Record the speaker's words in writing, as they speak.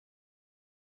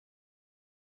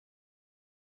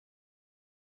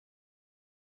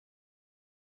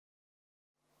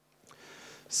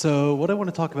So what I want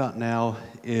to talk about now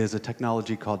is a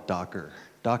technology called Docker.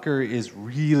 Docker is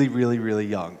really, really, really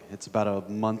young. It's about a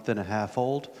month and a half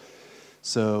old.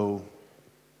 So,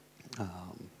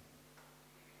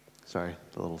 sorry,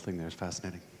 the little thing there is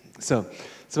fascinating. So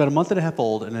it's about a month and a half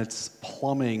old, and it's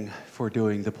plumbing for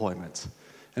doing deployments.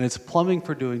 And it's plumbing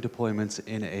for doing deployments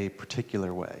in a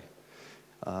particular way.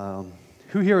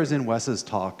 Who here was in Wes's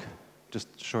talk just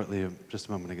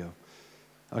a moment ago?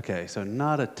 Okay, so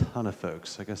not a ton of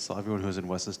folks. I guess everyone who was in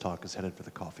Wes's talk is headed for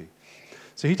the coffee.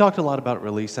 So he talked a lot about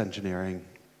release engineering.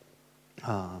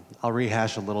 I'll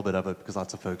rehash a little bit of it because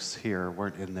lots of folks here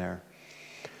weren't in there.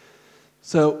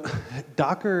 So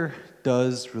Docker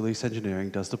does release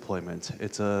engineering, does deployment.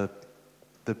 It's the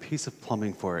piece of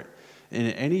plumbing for it.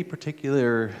 And any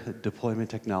particular deployment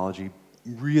technology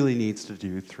really needs to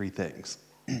do three things.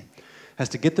 Has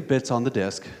to get the bits on the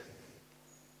disk,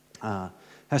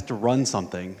 has to run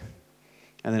something,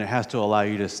 and then it has to allow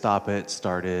you to stop it,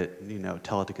 start it,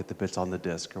 tell it to get the bits on the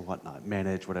disk or whatnot,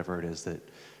 manage whatever it is that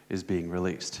is being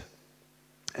released.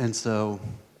 And so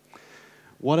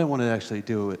what I want to actually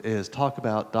do is talk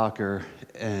about Docker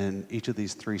and each of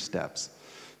these three steps.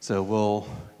 So we'll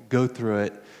go through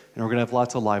it, and we're going to have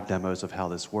lots of live demos of how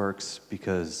this works,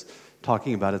 because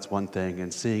talking about it's one thing,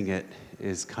 and seeing it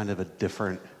is kind of a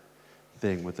different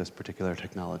thing with this particular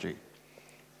technology.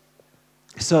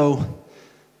 So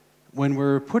when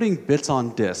we're putting bits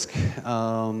on disk,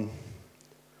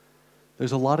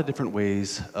 there's a lot of different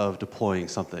ways of deploying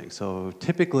something. So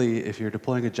typically, if you're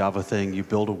deploying a Java thing, you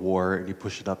build a war and you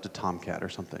push it up to Tomcat or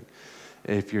something.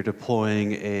 If you're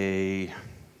deploying a,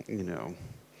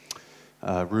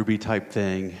 Ruby type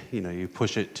thing, you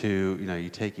push it to,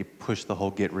 you push the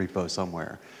whole Git repo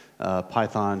somewhere.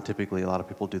 Python, typically, a lot of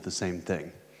people do the same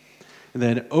thing. And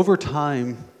then over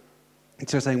time,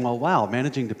 they're saying, well, wow,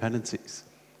 managing dependencies.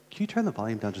 Can you turn the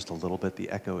volume down just a little bit? The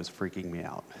echo is freaking me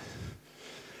out.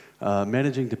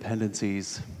 Managing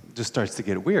dependencies just starts to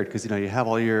get weird because you have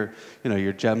all your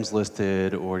gems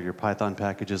listed or your Python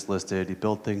packages listed. You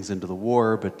build things into the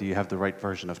war, but do you have the right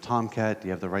version of Tomcat? Do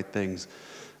you have the right things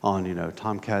on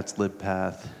Tomcat's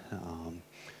libpath?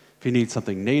 If you need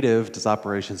something native, does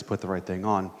operations put the right thing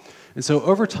on? And so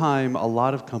over time, a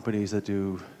lot of companies that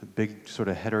do big sort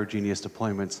of heterogeneous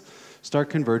deployments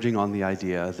start converging on the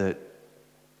idea that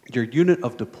your unit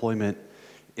of deployment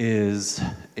is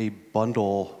a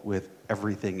bundle with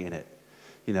everything in it.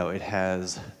 It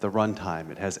has the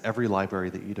runtime, it has every library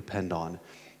that you depend on,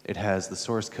 it has the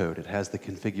source code, it has the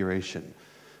configuration.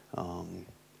 And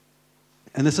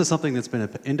this is something that's been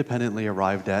independently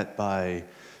arrived at by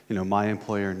my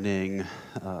employer Ning,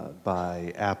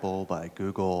 by Apple, by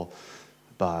Google,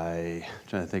 by, I'm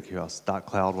trying to think who else,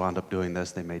 .cloud wound up doing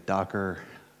this. They made Docker.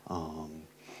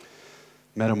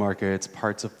 MetaMarkets,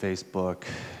 parts of Facebook.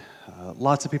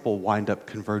 Lots of people wind up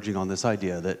converging on this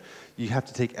idea that you have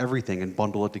to take everything and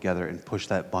bundle it together and push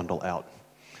that bundle out.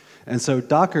 And so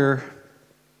Docker,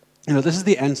 this is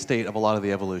the end state of a lot of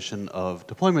the evolution of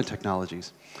deployment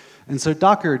technologies. And so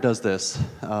Docker does this.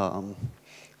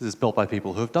 This is built by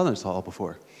people who have done this all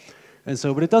before. And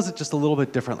so, but it does it just a little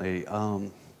bit differently.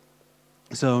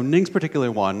 So Ning's particular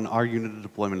one, our unit of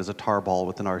deployment is a tarball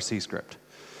with an RC script.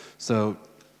 So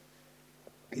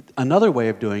another way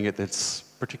of doing it that's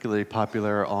particularly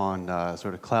popular on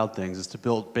sort of cloud things is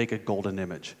to bake a golden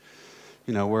image.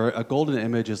 Where a golden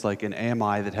image is like an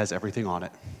AMI that has everything on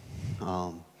it.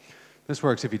 This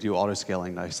works if you do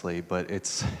auto-scaling nicely, but it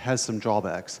has some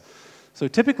drawbacks. So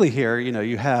typically here,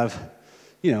 you have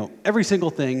every single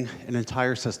thing, an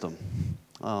entire system.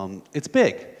 It's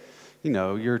big.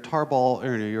 Your tarball,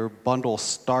 or your bundle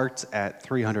starts at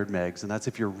 300 megs, and that's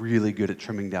if you're really good at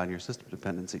trimming down your system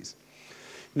dependencies.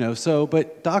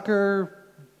 But Docker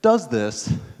does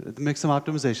this. It makes some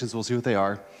optimizations. We'll see what they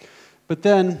are. But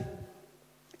then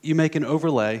you make an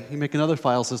overlay. You make another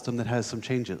file system that has some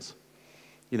changes.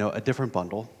 A different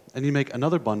bundle. And you make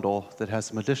another bundle that has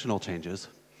some additional changes.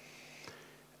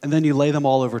 And then you lay them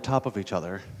all over top of each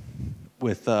other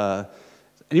with,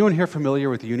 anyone here familiar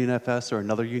with UnionFS or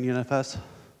another UnionFS?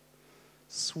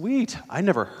 Sweet. I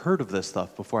never heard of this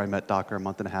stuff before I met Docker a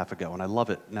month and a half ago, and I love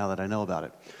it now that I know about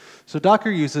it. So Docker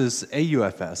uses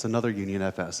AUFS, another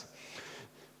UnionFS,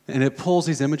 and it pulls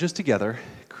these images together,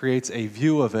 creates a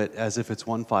view of it as if it's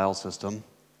one file system.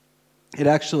 It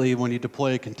actually, when you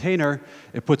deploy a container,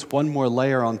 it puts one more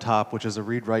layer on top, which is a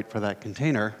read-write for that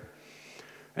container.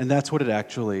 And that's what it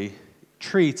actually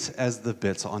treats as the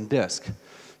bits on disk.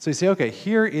 So you say, okay,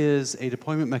 here is a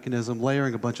deployment mechanism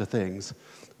layering a bunch of things.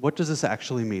 What does this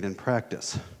actually mean in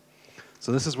practice?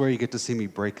 So this is where you get to see me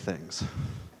break things.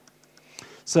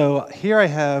 So here I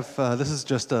have, this is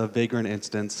just a Vagrant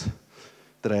instance.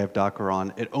 that I have Docker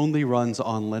on. It only runs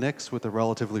on Linux with a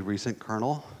relatively recent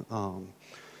kernel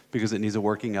because it needs a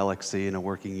working LXC and a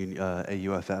working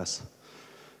AUFS.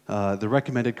 The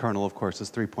recommended kernel, of course,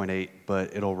 is 3.8,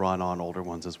 but it'll run on older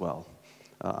ones as well.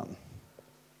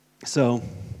 So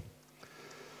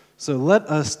let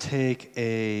us take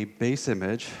a base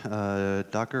image,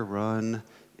 Docker run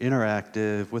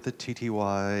interactive with a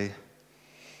TTY.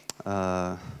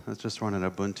 Let's just run an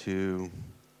Ubuntu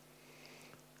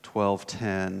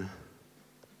 12.10,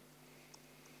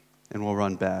 and we'll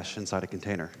run bash inside a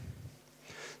container.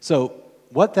 So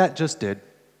what that just did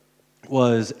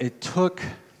was it took,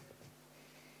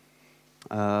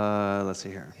 let's see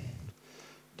here,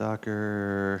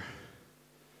 Docker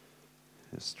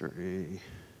history.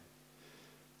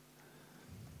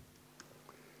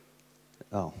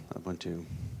 Oh, Ubuntu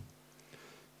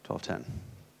 12.10.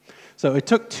 So it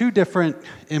took two different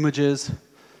images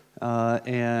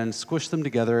and squished them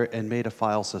together and made a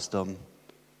file system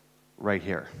right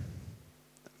here.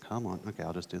 Come on, okay,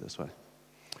 I'll just do it this way.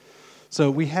 So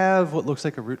we have what looks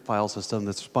like a root file system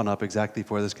that's spun up exactly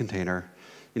for this container.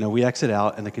 You know, we exit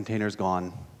out and the container's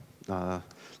gone.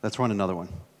 Let's run another one.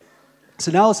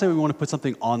 So now let's say we want to put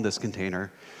something on this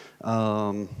container.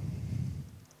 I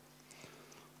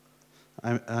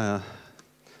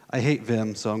hate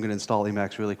Vim, so I'm going to install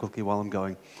Emacs really quickly while I'm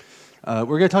going. We're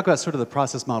going to talk about sort of the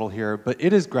process model here, but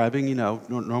it is grabbing, you know,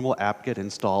 normal apt-get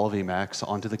install of Emacs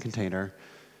onto the container.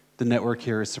 The network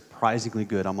here is surprisingly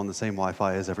good. I'm on the same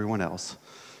Wi-Fi as everyone else.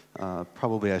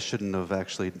 Probably I shouldn't have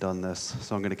actually done this,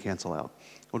 so I'm going to cancel out.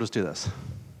 We'll just do this.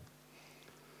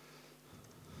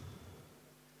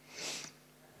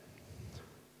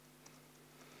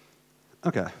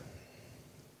 Okay.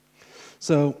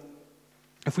 So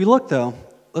if we look, though,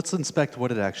 let's inspect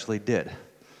what it actually did.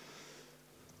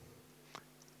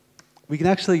 We can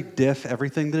actually diff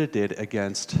everything that it did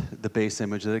against the base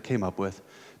image that it came up with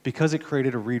because it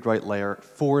created a read-write layer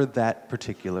for that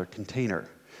particular container.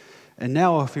 And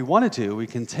now, if we wanted to, we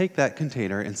can take that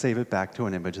container and save it back to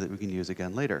an image that we can use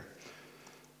again later.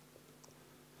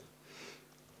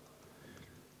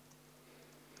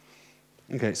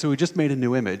 Okay, so we just made a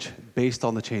new image based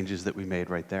on the changes that we made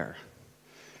right there.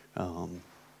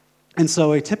 And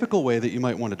so a typical way that you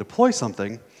might want to deploy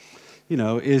something, you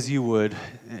know, is you would,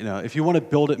 you know, if you want to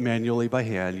build it manually by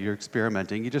hand, you're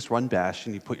experimenting, you just run bash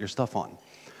and you put your stuff on.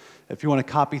 If you want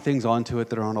to copy things onto it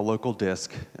that are on a local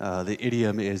disk, the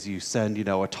idiom is you send, you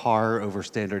know, a tar over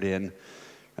standard in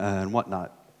and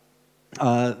whatnot.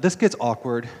 This gets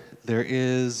awkward. There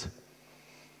is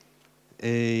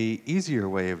an easier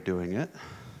way of doing it.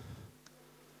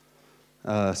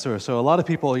 So a lot of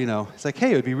people, you know, it's like,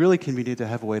 hey, it would be really convenient to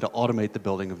have a way to automate the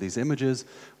building of these images.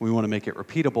 We want to make it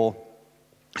repeatable.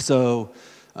 So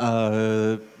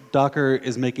Docker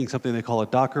is making something they call a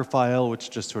Docker file, which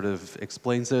just sort of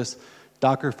explains this.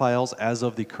 Docker files, as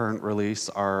of the current release,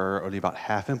 are only about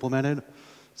half implemented.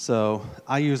 So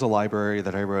I use a library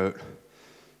that I wrote,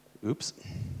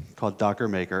 called Docker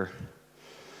Maker.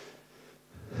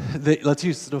 That lets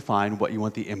you define what you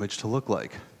want the image to look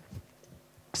like.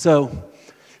 So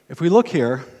if we look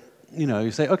here, you know,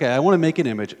 you say, okay, I want to make an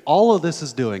image. All of this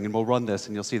is doing, and we'll run this,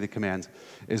 and you'll see the commands,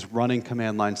 is running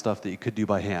command line stuff that you could do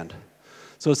by hand.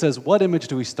 So it says, what image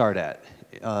do we start at?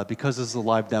 Because this is a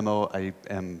live demo, I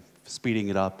am speeding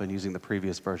it up and using the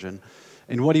previous version.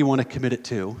 And what do you want to commit it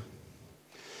to?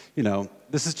 You know,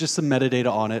 this is just some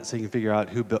metadata on it, so you can figure out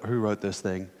who wrote this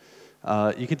thing.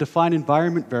 You can define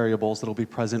environment variables that will be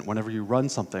present whenever you run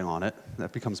something on it.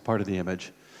 That becomes part of the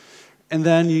image. And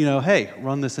then, you know, hey,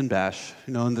 run this in bash.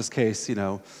 You know, in this case, you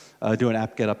know, do an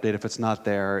apt-get update if it's not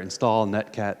there, install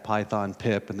netcat, python,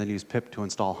 pip, and then use pip to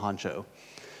install Honcho.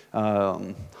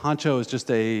 Honcho is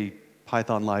just a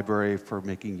Python library for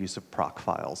making use of proc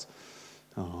files.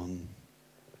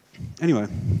 Anyway,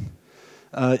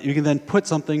 you can then put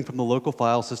something from the local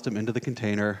file system into the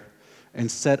container and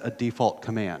set a default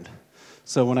command.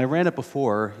 So when I ran it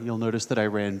before, you'll notice that I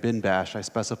ran bin bash. I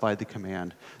specified the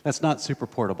command. That's not super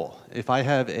portable. If I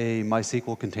have a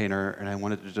MySQL container and I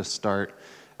want it to just start,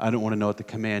 I don't want to know what the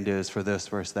command is for this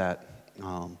versus that.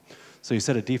 So you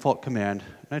set a default command,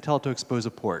 and I tell it to expose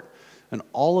a port. And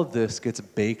all of this gets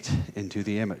baked into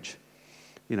the image.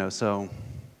 You know, so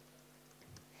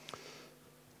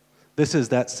this is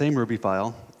that same Ruby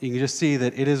file. You can just see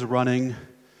that it is running,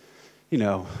 you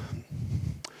know,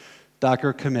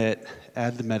 Docker commit,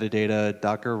 add the metadata,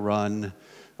 Docker run,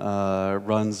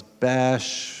 runs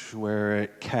bash, where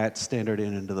it cat standard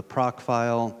in into the proc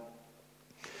file,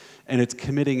 and it's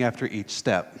committing after each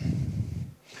step.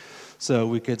 So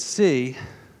we could see,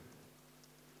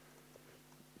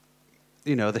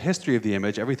 you know, the history of the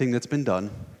image, everything that's been done.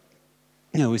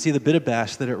 we see the bit of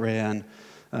bash that it ran.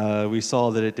 We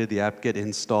saw that it did the apt-get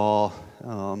install,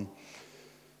 and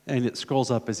it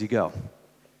scrolls up as you go.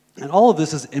 And all of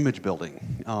this is image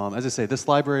building. As I say, this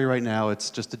library right now, it's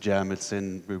just a gem. It's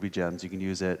in Ruby Gems. You can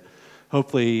use it.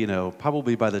 Hopefully,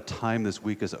 probably by the time this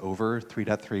week is over,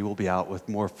 3.3 will be out with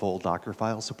more full Docker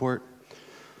file support.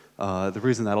 The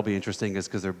reason that'll be interesting is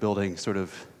because they're building sort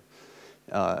of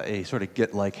a sort of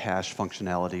Git-like hash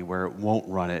functionality where it won't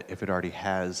run it if it already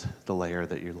has the layer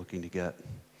that you're looking to get.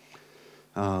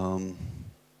 So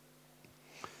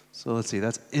let's see,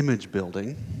 that's image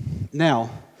building. Now,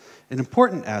 an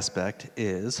important aspect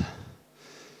is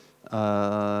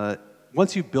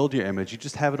once you build your image, you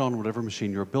just have it on whatever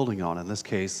machine you're building on. In this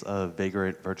case, a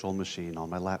Vagrant virtual machine on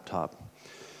my laptop.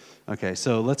 Okay,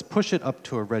 so let's push it up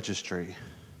to a registry.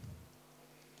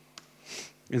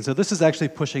 And so this is actually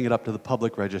pushing it up to the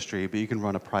public registry, but you can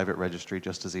run a private registry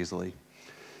just as easily.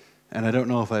 And I don't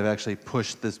know if I've actually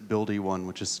pushed this buildy one,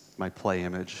 which is my play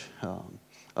image,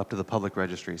 up to the public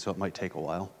registry, so it might take a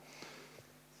while.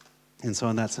 And so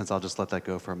in that sense, I'll just let that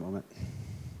go for a moment.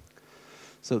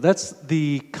 So that's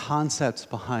the concepts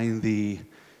behind the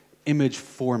image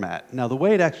format. Now, the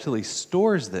way it actually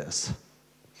stores this,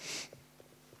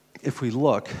 if we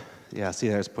look, yeah, see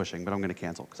there's pushing, but I'm going to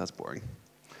cancel because that's boring.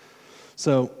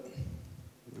 So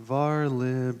var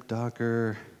lib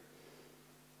docker,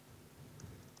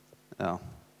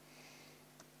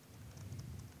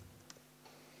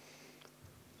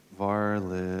 var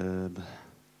lib.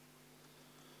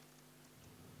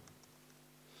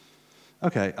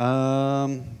 Okay,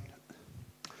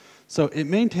 so it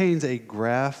maintains a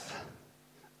graph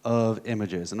of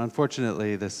images, and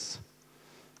unfortunately this,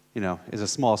 is a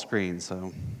small screen,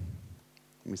 so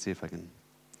let me see if I can,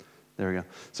 there we go.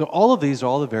 So all of these are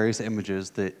all the various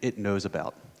images that it knows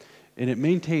about, and it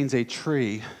maintains a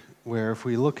tree where if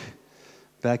we look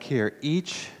back here,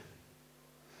 each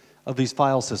of these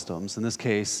file systems, in this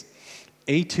case,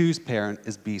 A2's parent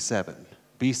is B7,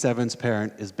 B7's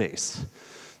parent is base.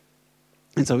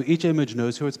 And so each image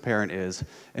knows who its parent is,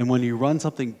 and when you run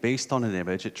something based on an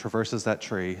image, it traverses that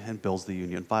tree and builds the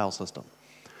union file system.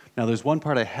 Now there's one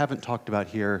part I haven't talked about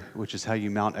here, which is how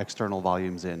you mount external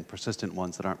volumes in, persistent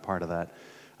ones that aren't part of that,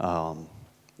 and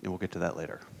we'll get to that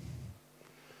later.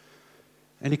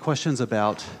 Any questions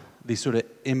about the sort of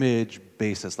image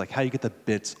basis, like how you get the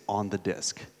bits on the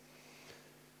disk?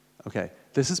 Okay,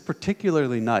 this is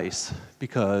particularly nice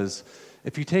because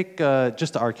if you take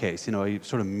just our case, a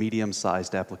sort of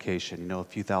medium-sized application, a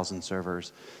few thousand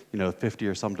servers, 50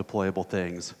 or some deployable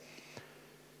things.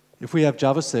 If we have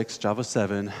Java 6, Java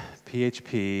 7,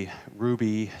 PHP,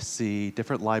 Ruby, C,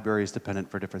 different libraries dependent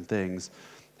for different things,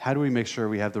 how do we make sure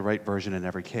we have the right version in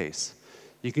every case?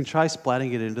 You can try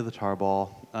splatting it into the tarball,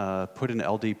 put an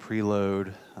LD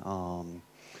preload,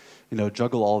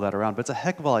 juggle all that around, but it's a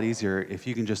heck of a lot easier if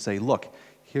you can just say, look,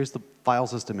 here's the file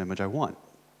system image I want.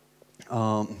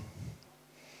 And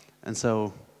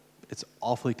so it's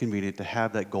awfully convenient to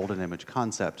have that golden image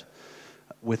concept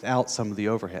without some of the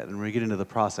overhead. And when we get into the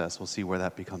process, we'll see where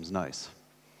that becomes nice.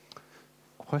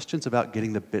 Questions about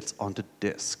getting the bits onto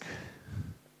disk?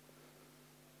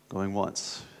 Going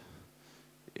once.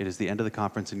 It is the end of the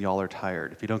conference and y'all are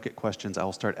tired. If you don't get questions, I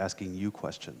will start asking you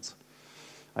questions.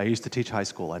 I used to teach high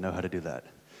school. I know how to do that.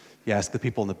 You ask the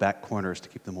people in the back corners to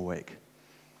keep them awake.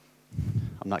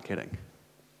 I'm not kidding.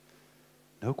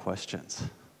 No questions.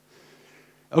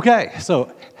 Okay,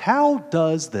 so how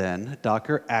does then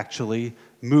Docker actually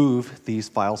move these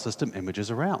file system images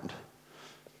around?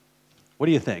 What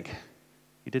do you think?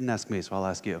 You didn't ask me, so I'll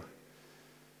ask you.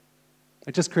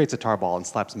 It just creates a tarball and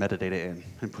slaps metadata in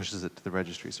and pushes it to the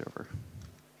registry server.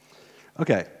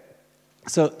 Okay,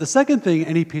 so the second thing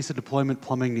any piece of deployment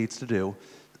plumbing needs to do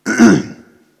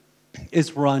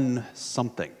is run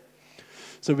something.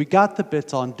 So we got the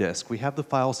bits on disk. We have the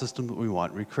file system that we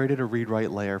want. We created a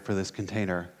read-write layer for this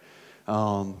container.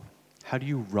 How do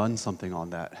you run something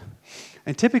on that?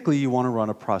 And typically, you want to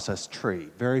run a process tree.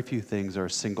 Very few things are a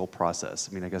single process.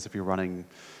 I mean, I guess if you're running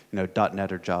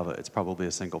 .NET or Java, it's probably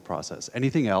a single process.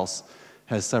 Anything else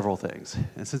has several things.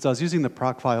 And since I was using the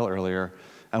proc file earlier,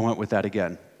 I went with that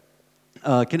again.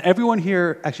 Can everyone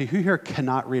here, actually, who here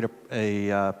cannot read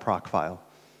a proc file?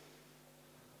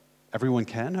 Everyone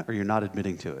can, or you're not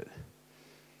admitting to it?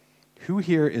 Who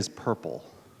here is purple?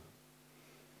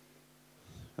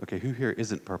 Okay, who here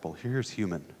isn't purple? Who here is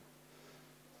human?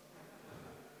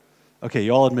 Okay,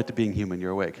 you all admit to being human,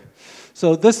 you're awake.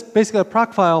 So this, basically a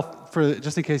proc file, for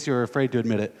just in case you're afraid to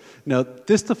admit it,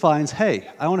 this defines, hey,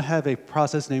 I want to have a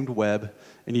process named web,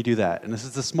 and you do that. And this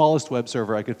is the smallest web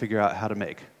server I could figure out how to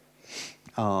make.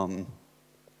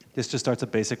 This just starts a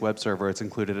basic web server. It's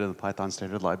included in the Python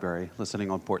standard library,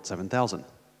 listening on port 7000.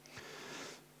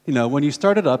 When you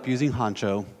start it up using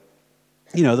Honcho,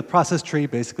 the process tree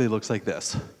basically looks like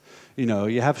this.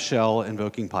 You have shell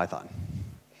invoking Python.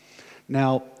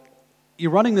 Now,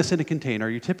 you're running this in a container.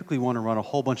 You typically want to run a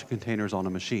whole bunch of containers on a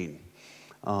machine.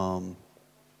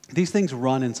 These things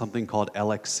run in something called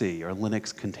LXC, or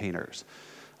Linux containers.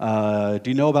 Do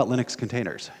you know about Linux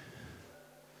containers?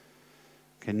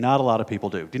 Okay, not a lot of people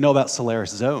do. Do you know about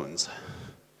Solaris zones?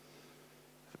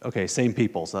 Okay, same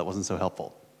people, so that wasn't so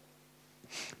helpful.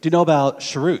 Do you know about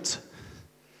cheroots?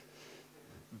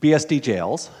 BSD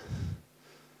jails.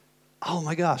 Oh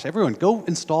my gosh, everyone, go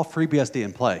install FreeBSD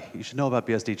and play. You should know about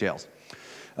BSD jails.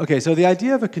 Okay, so the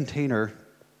idea of a container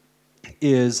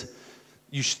is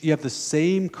you have the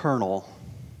same kernel.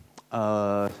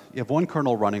 You have one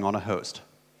kernel running on a host.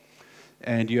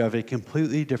 And you have a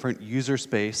completely different user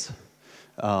space.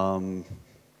 I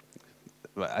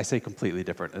say completely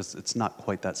different. It's not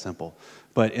quite that simple.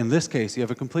 But in this case, you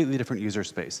have a completely different user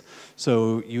space.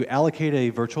 So you allocate a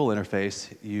virtual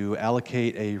interface. You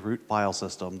allocate a root file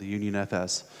system, the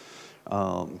UnionFS.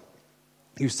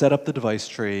 You set up the device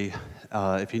tree.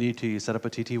 If you need to, you set up a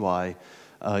TTY.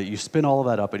 You spin all of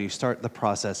that up, and you start the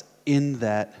process in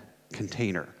that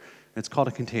container. It's called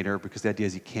a container because the idea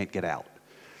is you can't get out.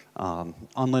 On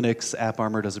Linux,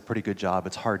 AppArmor does a pretty good job.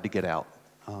 It's hard to get out.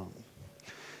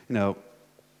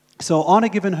 So on a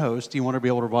given host, you want to be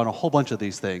able to run a whole bunch of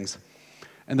these things,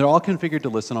 and they're all configured to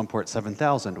listen on port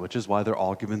 7000, which is why they're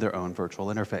all given their own virtual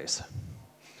interface.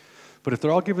 But if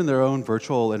they're all given their own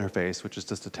virtual interface, which is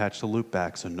just attached to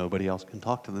loopback so nobody else can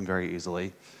talk to them very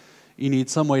easily, you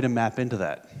need some way to map into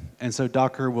that. And so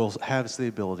Docker will have the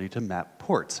ability to map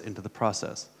ports into the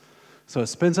process. So it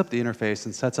spins up the interface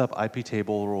and sets up IP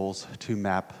table rules to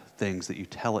map things that you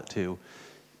tell it to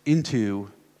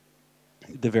into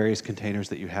the various containers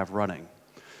that you have running.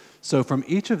 So from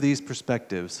each of these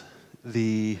perspectives,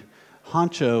 the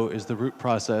Honcho is the root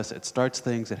process. It starts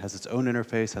things. It has its own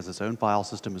interface, has its own file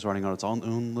system, is running on its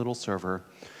own little server,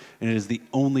 and it is the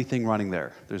only thing running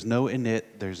there. There's no init.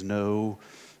 There's no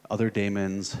other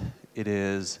daemons. It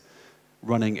is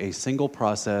running a single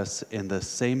process in the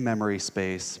same memory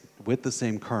space with the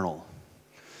same kernel.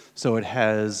 So it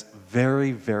has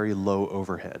very, very low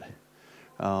overhead.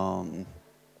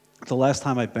 The last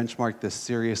time I benchmarked this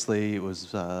seriously, it was,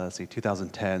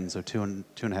 2010, so two and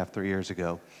a half, 3 years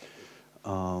ago.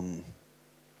 LXC,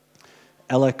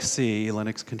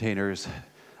 Linux containers,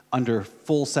 under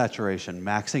full saturation,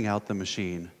 maxing out the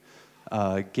machine,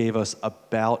 gave us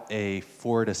about a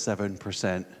 4 to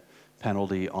 7%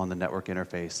 penalty on the network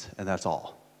interface, and that's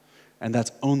all. And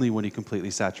that's only when you completely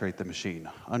saturate the machine.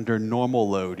 Under normal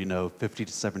load, 50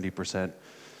 to 70%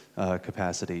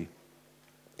 capacity,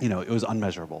 it was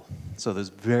unmeasurable. So there's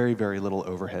very, very little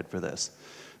overhead for this.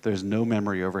 There's no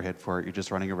memory overhead for it. You're just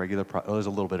running a regular there's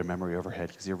a little bit of memory overhead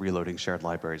because you're reloading shared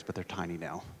libraries, but they're tiny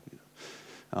now.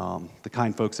 The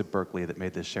kind folks at Berkeley that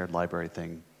made this shared library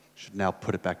thing should now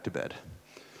put it back to bed.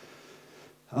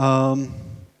 And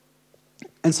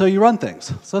so you run things.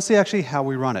 So let's see actually how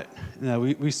we run it.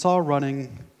 We saw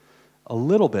running a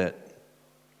little bit.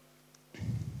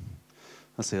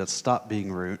 Let's see, let's stop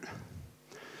being root.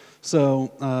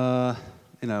 So,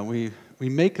 we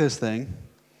make this thing.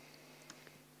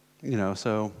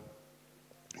 So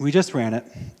we just ran it.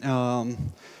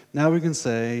 Now we can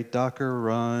say docker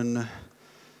run,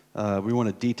 we want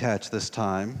to detach this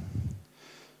time,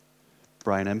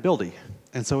 Brian M. Buildy.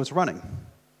 And so it's running.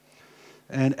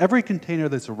 And every container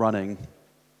that's running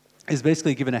is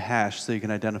basically given a hash so you can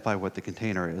identify what the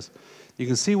container is. You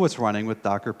can see what's running with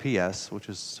docker ps, which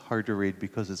is hard to read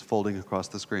because it's folding across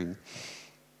the screen.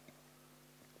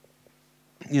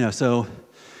 You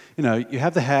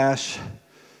have the hash,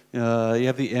 you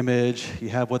have the image, you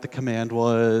have what the command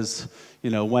was,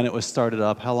 when it was started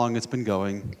up, how long it's been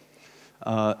going,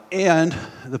 and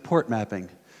the port mapping.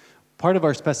 Part of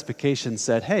our specification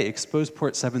said, hey, expose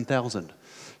port 7000.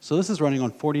 So this is running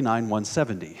on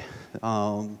 49170.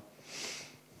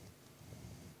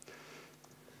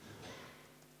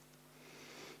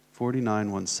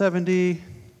 49170,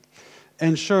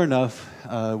 and sure enough,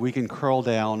 we can curl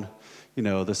down,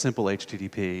 the simple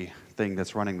HTTP thing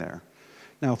that's running there.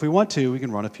 Now, if we want to, we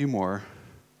can run a few more.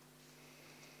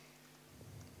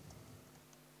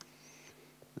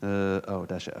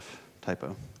 -F,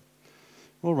 typo.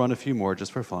 We'll run a few more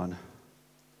just for fun.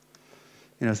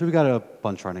 So we've got a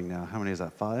bunch running now. How many is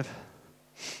that, 5?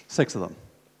 6 of them.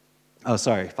 Oh,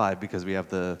 sorry, 5 because we have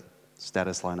the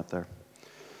status line up there.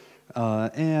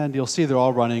 And you'll see they're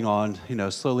all running on,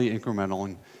 slowly incremental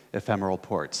and ephemeral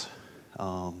ports.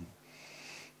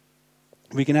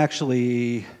 we can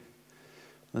actually,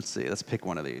 let's see, let's pick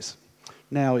one of these.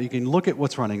 Now, you can look at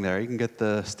what's running there. You can get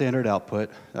the standard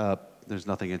output. There's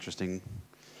nothing interesting.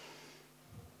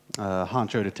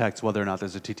 Honcho detects whether or not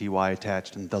there's a TTY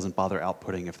attached and doesn't bother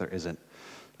outputting if there isn't.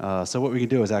 So what we can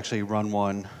do is actually run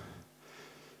one.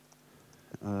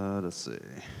 Let's see.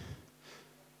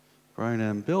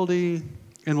 Run buildy,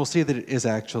 and we'll see that it is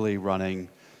actually running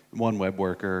one web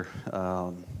worker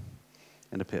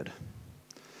and a PID.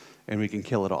 And we can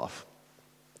kill it off.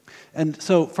 And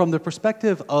so from the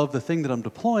perspective of the thing that I'm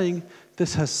deploying,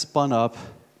 this has spun up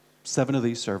 7 of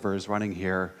these servers running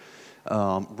here,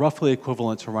 roughly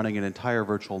equivalent to running an entire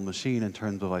virtual machine in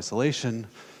terms of isolation,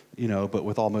 but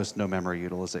with almost no memory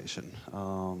utilization.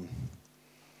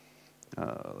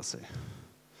 Let's see.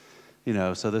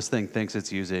 So this thing thinks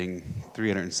it's using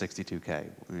 362K.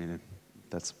 I mean,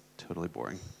 that's totally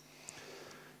boring,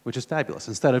 which is fabulous,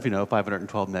 instead of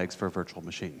 512 megs for a virtual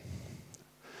machine.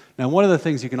 Now, one of the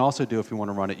things you can also do if you want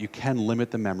to run it, you can limit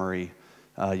the memory.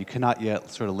 You cannot yet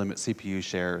sort of limit CPU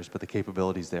shares, but the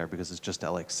capability's there because it's just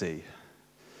LXC.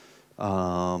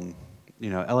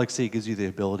 LXC gives you the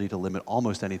ability to limit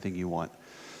almost anything you want.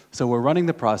 So we're running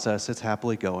the process. It's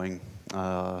happily going.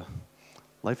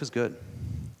 Life is good.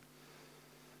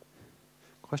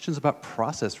 Questions about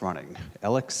process running.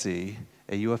 LXC,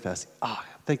 AUFS.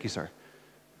 Thank you, sir.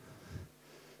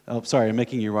 Oh, sorry, I'm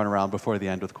making you run around before the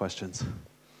end with questions.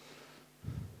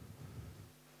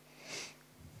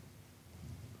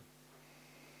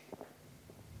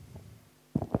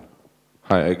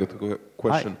 Hi, I got a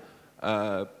question.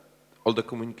 All the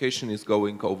communication is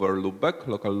going over loopback,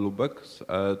 local loopbacks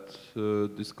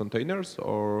at these containers,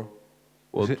 or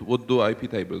what do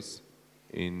IP tables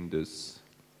in this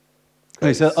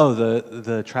case? So,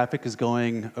 the traffic is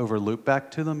going over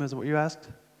loopback to them, is what you asked?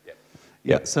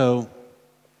 Yeah, so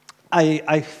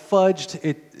I fudged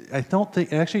it. I don't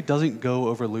think, it actually doesn't go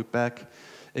over loopback.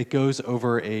 It goes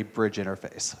over a bridge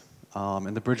interface.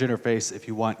 And the bridge interface, if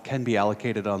you want, can be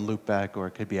allocated on loopback or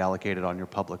it could be allocated on your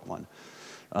public one.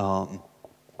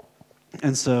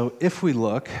 And so if we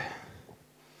look,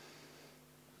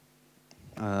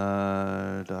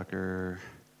 Docker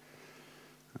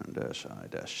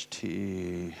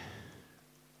 -i-t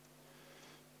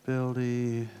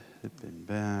buildy, bin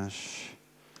bash.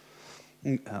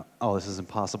 Oh, this is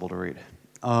impossible to read.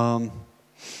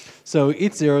 So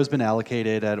each 0 has been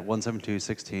allocated at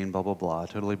 172.16, blah, blah, blah,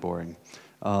 totally boring.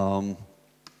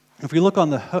 If we look on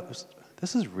the host,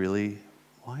 this is really,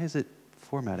 why is it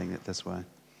formatting it this way?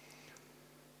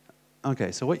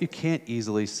 Okay, so what you can't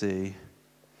easily see,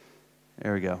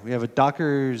 there we go. We have a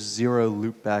Docker 0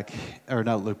 loopback, or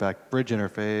not loopback, bridge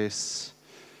interface,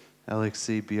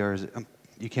 LXC, BR,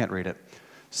 you can't read it.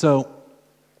 So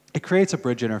it creates a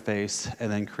bridge interface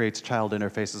and then creates child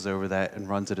interfaces over that and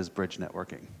runs it as bridge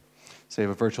networking. So you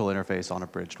have a virtual interface on a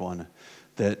bridged one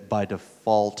that by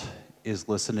default is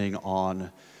listening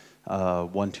on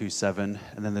 127,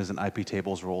 and then there's an IP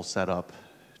tables rule set up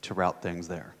to route things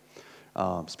there.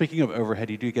 Speaking of overhead,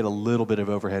 you do get a little bit of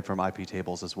overhead from IP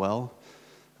tables as well.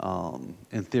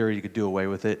 In theory, you could do away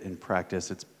with it. In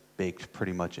practice, it's baked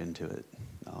pretty much into it.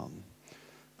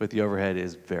 But the overhead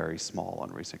is very small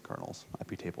on recent kernels.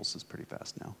 IP tables is pretty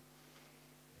fast now.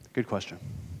 Good question.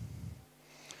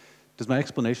 Does my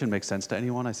explanation make sense to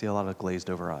anyone? I see a lot of glazed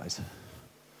over eyes.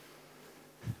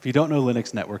 If you don't know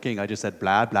Linux networking, I just said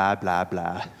blah, blah, blah,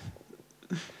 blah.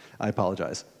 I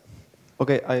apologize.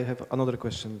 Okay, I have another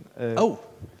question.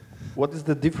 What is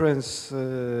the difference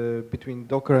between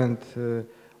Docker and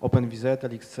OpenVZ,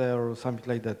 Elixir, or something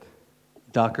like that?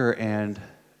 Docker and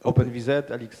OpenVZ,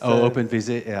 Elixir. Oh,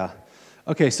 OpenVZ, yeah.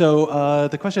 Okay, so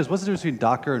the question is, what's the difference between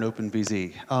Docker and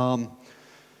OpenVZ?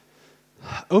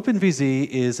 OpenVZ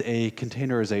is a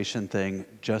containerization thing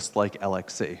just like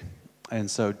LXC. And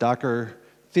so Docker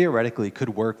theoretically could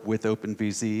work with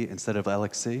OpenVZ instead of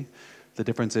LXC. The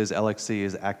difference is LXC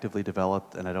is actively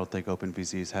developed, and I don't think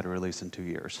OpenVZ has had a release in 2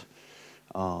 years.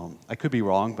 I could be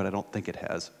wrong, but I don't think it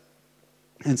has.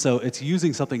 And so it's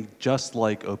using something just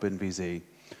like OpenVZ,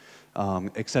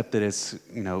 except that it's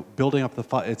building up the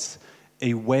file. It's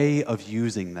a way of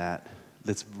using that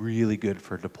that's really good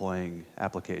for deploying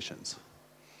applications.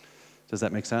 Does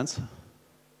that make sense?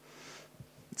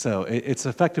 So it's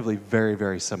effectively very,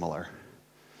 very similar.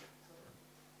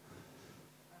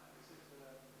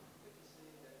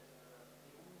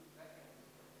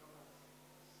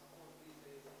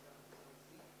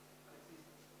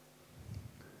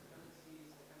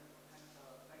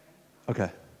 Okay.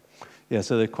 Yeah,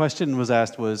 so the question was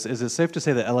asked was, is it safe to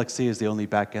say that LXC is the only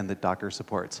backend that Docker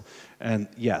supports? And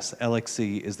yes,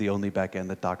 LXC is the only backend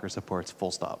that Docker supports,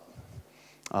 full stop.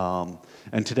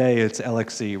 And today it's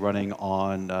LXC running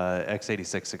on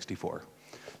x86 64.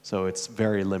 So it's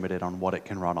very limited on what it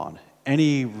can run on.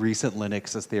 Any recent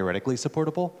Linux is theoretically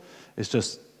supportable. It's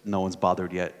just no one's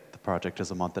bothered yet. The project is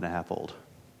a month and a half old.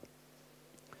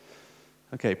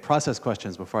 Okay, process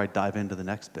questions before I dive into the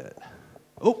next bit.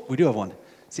 Oh, we do have one.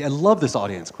 See, I love this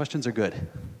audience. Questions are good.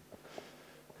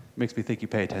 Makes me think you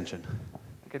pay attention.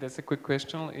 Okay, that's a quick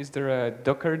question. Is there a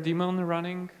Docker daemon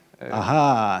running?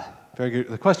 Aha, very good.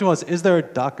 The question was, is there a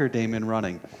Docker daemon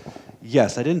running?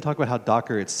 Yes, I didn't talk about how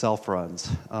Docker itself runs.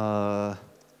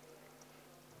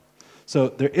 So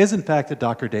there is, in fact, a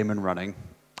Docker daemon running.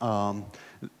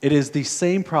 It is the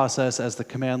same process as the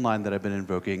command line that I've been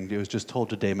invoking. It was just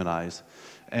told to daemonize.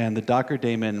 And the Docker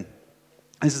daemon,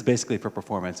 this is basically for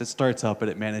performance. It starts up and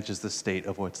it manages the state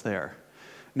of what's there.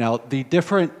 Now, the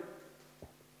different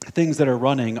things that are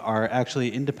running are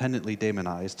actually independently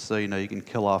daemonized. So, you can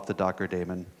kill off the Docker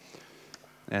daemon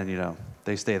and,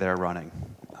 they stay there running.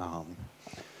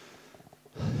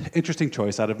 Interesting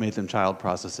choice. I'd have made them child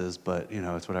processes, but,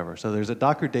 it's whatever. So there's a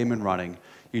Docker daemon running.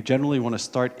 You generally want to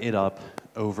start it up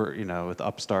over, with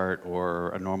upstart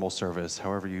or a normal service,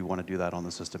 however you want to do that on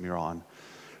the system you're on.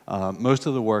 Most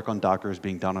of the work on Docker is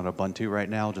being done on Ubuntu right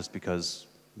now, just because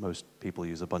most people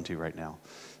use Ubuntu right now.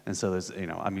 And so there's,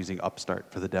 I'm using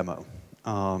upstart for the demo.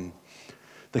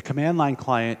 The command line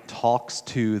client talks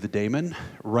to the daemon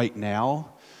right now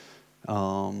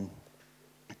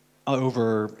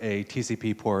over a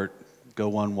TCP port.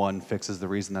 Go11 fixes the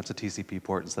reason that's a TCP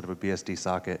port instead of a BSD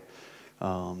socket.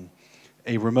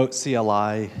 A remote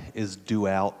CLI is due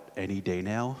out any day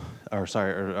now. Or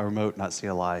sorry, a remote, not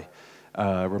CLI,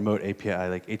 remote API,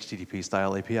 like HTTP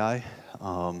style API.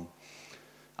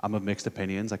 I'm of mixed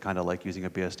opinions. I kind of like using a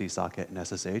BSD socket and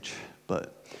SSH,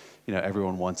 but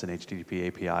everyone wants an HTTP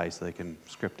API so they can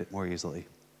script it more easily.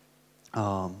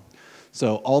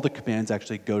 So all the commands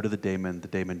actually go to the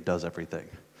daemon does everything.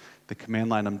 The command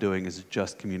line I'm doing is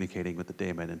just communicating with the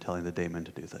daemon and telling the daemon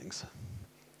to do things.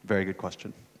 Very good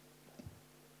question.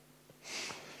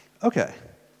 Okay.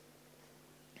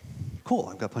 Cool,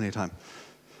 I've got plenty of time.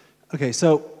 Okay,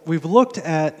 so we've looked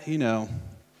at, so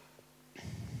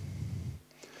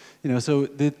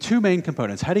the two main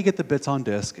components, how do you get the bits on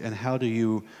disk and how do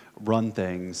you run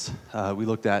things, we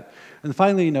looked at. And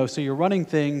finally, so you're running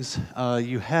things,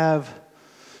 you have,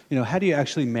 how do you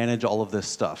actually manage all of this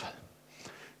stuff?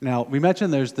 Now, we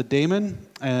mentioned there's the daemon,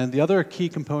 and the other key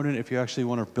component, if you actually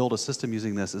want to build a system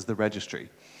using this, is the registry.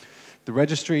 The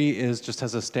registry just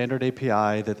has a standard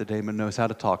API that the daemon knows how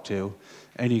to talk to,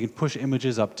 and you can push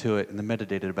images up to it and the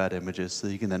metadata about images so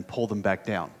you can then pull them back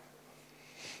down.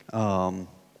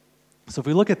 So if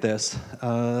we look at this,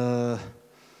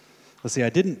 let's see, I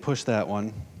didn't push that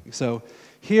one. So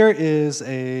here is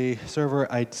a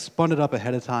server. I spun it up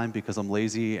ahead of time because I'm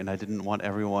lazy and I didn't want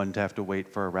everyone to have to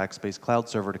wait for a Rackspace Cloud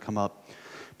server to come up.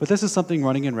 But this is something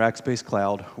running in Rackspace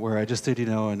Cloud where I just did,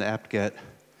 an apt-get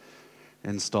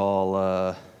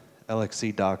install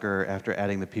LXC Docker after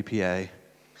adding the PPA.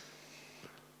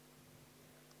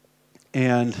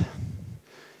 And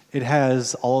it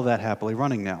has all of that happily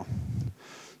running now.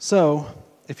 So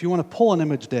if you want to pull an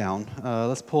image down,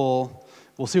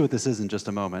 we'll see what this is in just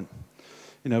a moment.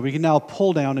 We can now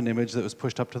pull down an image that was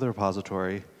pushed up to the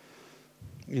repository.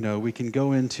 We can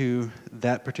go into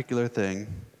that particular thing.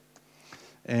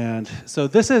 And so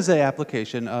this is an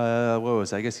application, what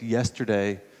was it? I guess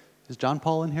yesterday. Is John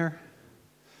Paul in here?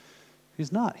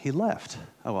 He's not, he left.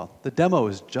 Oh well, the demo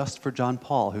is just for John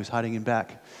Paul, who's hiding in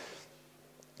back.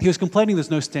 He was complaining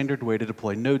there's no standard way to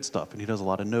deploy Node stuff, and he does a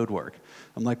lot of Node work.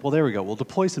 I'm like, well, there we go. We'll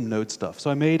deploy some Node stuff. So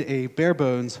I made a bare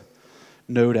bones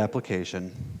Node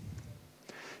application.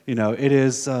 It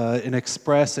is an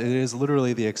Express. It is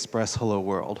literally the Express Hello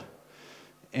World.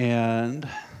 And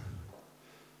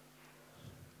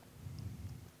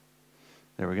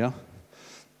there we go.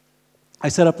 I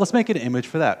set up, let's make an image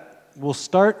for that. We'll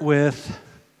start with,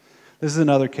 this is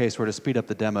another case where to speed up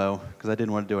the demo, because I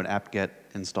didn't want to do an apt-get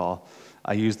install,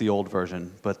 I used the old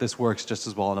version, but this works just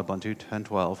as well on Ubuntu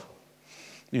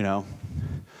 10.12.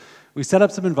 We set up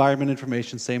some environment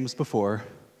information, same as before.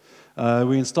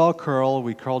 We install curl,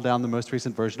 we curl down the most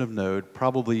recent version of Node.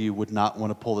 Probably you would not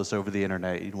want to pull this over the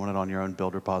internet, you'd want it on your own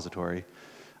build repository.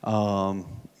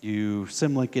 You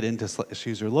symlink it into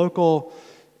 /user local.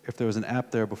 If there was an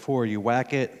app there before, you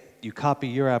whack it, you copy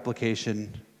your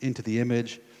application into the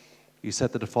image, you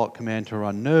set the default command to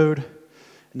run Node,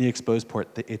 and you expose port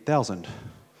 8000.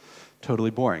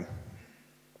 Totally boring.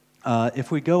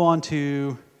 If we go on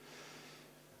to,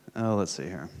 let's see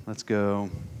here, let's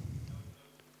go.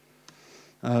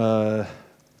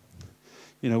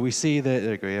 we see that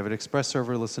there we have an Express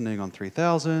server listening on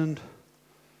 3000.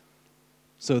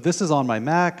 So this is on my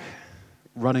Mac,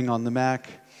 running on the Mac,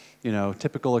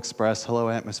 typical Express, hello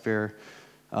atmosphere.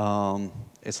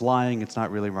 It's lying, it's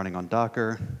not really running on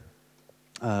Docker.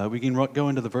 We can go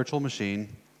into the virtual machine.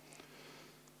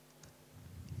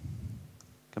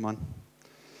 Come on.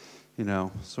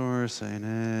 Source,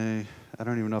 ANA. I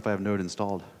don't even know if I have Node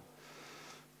installed.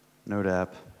 Node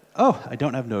app. Oh, I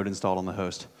don't have Node installed on the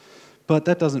host. But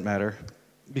that doesn't matter,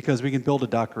 because we can build a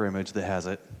Docker image that has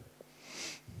it.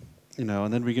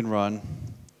 And then we can run.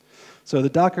 So the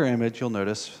Docker image, you'll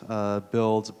notice,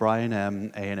 builds Brian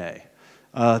M, ANA.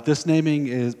 This naming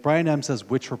is, Brian M says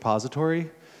which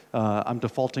repository. I'm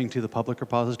defaulting to the public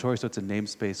repository, so it's a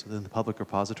namespace within the public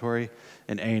repository,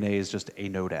 and ANA is just a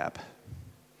Node app.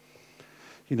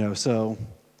 So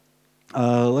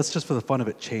let's just, for the fun of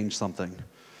it, change something.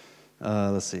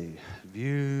 Let's see,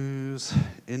 views,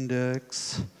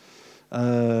 index.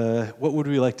 What would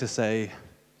we like to say?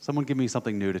 Someone give me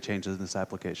something new to change in this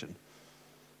application.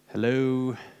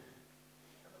 Hello?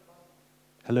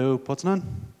 Hello, Poznan?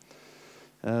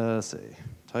 Let's see,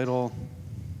 title.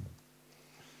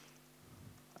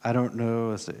 I don't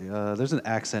know, let's see. There's an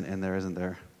accent in there, isn't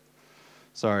there?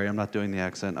 Sorry, I'm not doing the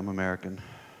accent, I'm American.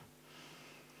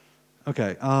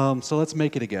 Okay, so let's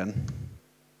make it again.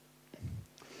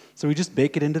 So we just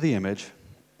bake it into the image.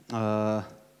 Let's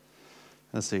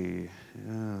see.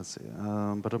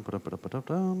 I'm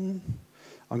going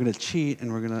to cheat,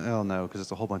 and we're going to, oh no, because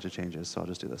it's a whole bunch of changes, so I'll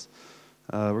just do this.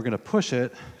 We're going to push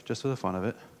it, just for the fun of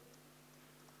it.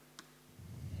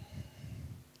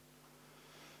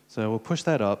 So we'll push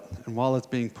that up, and while it's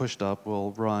being pushed up,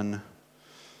 we'll run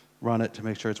it to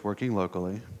make sure it's working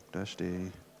locally.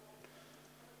 -d.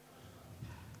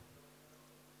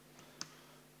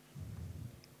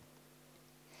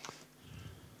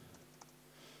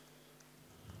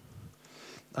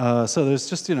 So there's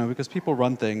just, because people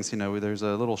run things, there's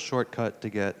a little shortcut to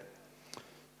get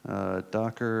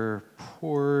Docker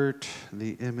port,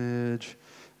 the image.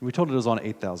 We told it was on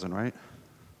 8,000, right?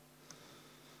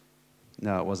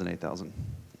 No, it wasn't 8,000.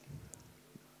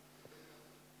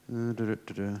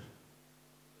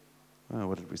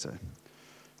 What did we say?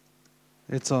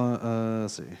 It's on,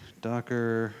 let's see,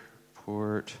 Docker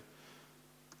port.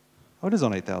 Oh, it is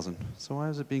on 8,000. So why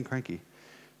is it being cranky?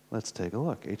 Let's take a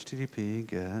look. HTTP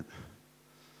get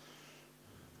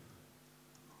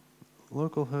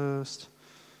localhost.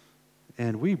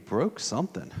 And we broke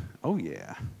something. Oh,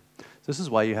 yeah. This is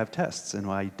why you have tests and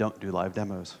why you don't do live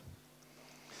demos.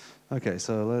 OK,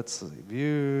 so let's see.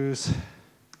 Views.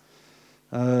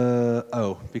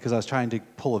 Because I was trying to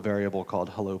pull a variable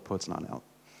called hello Poznan out.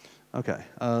 OK,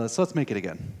 so let's make it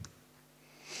again.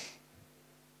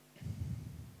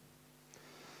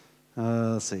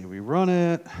 Let's see, we run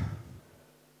it.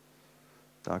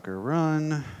 Docker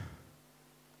run.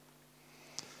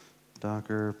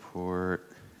 Docker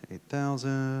port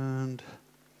 8000.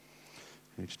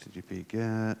 HTTP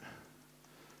get.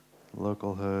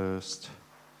 Localhost.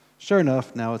 Sure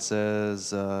enough, now it says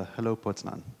hello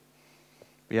Poznan.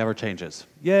 We have our changes.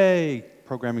 Yay,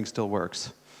 programming still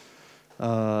works.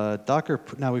 Docker,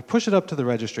 now we push it up to the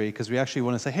registry because we actually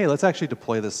want to say, hey, let's actually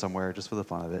deploy this somewhere just for the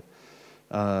fun of it.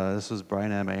 This was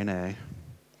Brian M, ANA.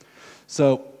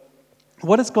 So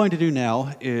what it's going to do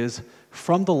now is,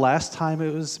 from the last time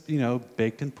it was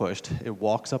baked and pushed, it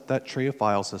walks up that tree of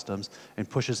file systems and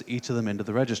pushes each of them into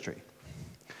the registry.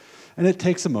 And it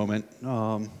takes a moment,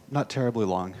 not terribly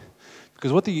long,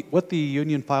 because what the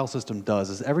Union file system does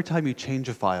is every time you change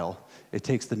a file, it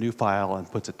takes the new file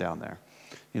and puts it down there.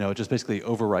 It just basically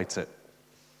overwrites it,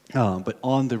 but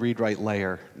on the read-write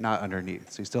layer, not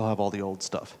underneath. So you still have all the old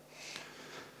stuff.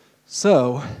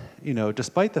 So,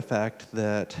 despite the fact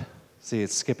that, see,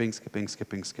 it's skipping,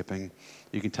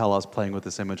 you can tell I was playing with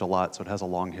this image a lot, so it has a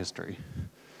long history.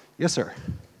 Yes, sir?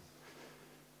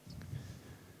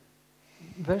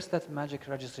 Where's that magic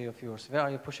registry of yours? Where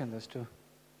are you pushing this to?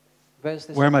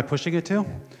 Where am I pushing it to? Yeah.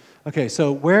 OK,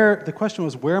 so the question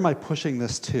was, where am I pushing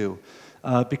this to?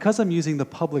 Because I'm using the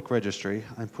public registry,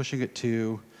 I'm pushing it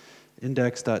to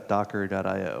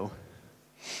index.docker.io.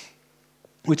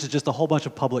 which is just a whole bunch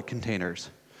of public containers.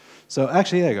 So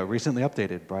actually, there you go, recently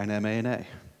updated, Brian M, ANA.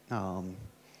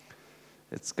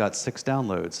 It's got 6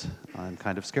 downloads. I'm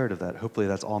kind of scared of that. Hopefully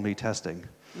that's all me testing.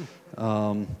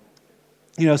 So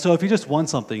if you just want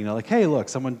something, like, hey, look,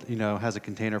 someone has a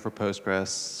container for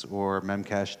Postgres or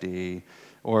Memcached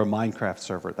or a Minecraft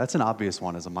server. That's an obvious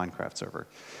one as a Minecraft server.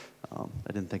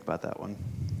 I didn't think about that one.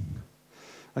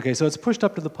 OK, so it's pushed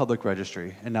up to the public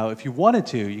registry. And now if you wanted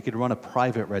to, you could run a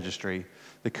private registry.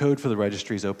 The code for the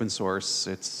registry is open source.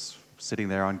 It's sitting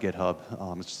there on GitHub.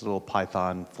 It's just a little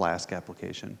Python Flask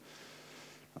application.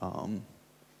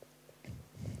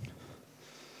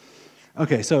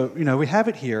 Okay, so we have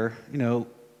it here.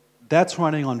 That's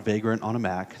running on Vagrant on a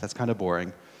Mac. That's kind of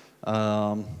boring.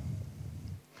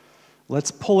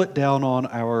 Let's pull it down on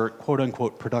our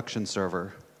quote-unquote production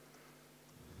server.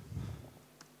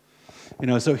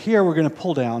 So here we're going to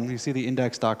pull down. You see the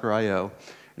index Docker IO,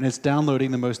 and it's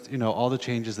downloading the most, all the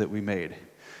changes that we made.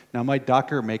 Now my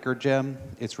Docker maker gem,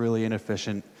 it's really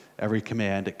inefficient. Every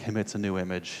command, it commits a new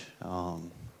image.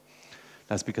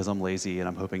 That's because I'm lazy and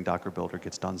I'm hoping Docker Builder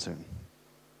gets done soon.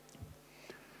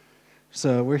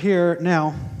 So we're here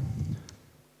now.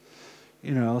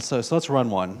 So let's run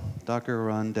one. Docker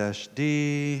run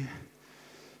 -d,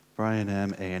 Brian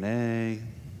M, A&A,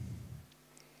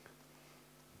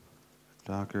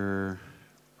 Docker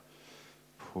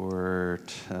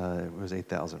port, it was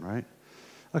 8,000, right?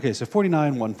 Okay, so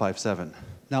 49157.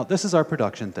 Now this is our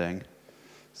production thing.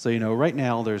 So right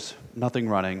now there's nothing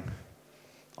running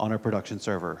on our production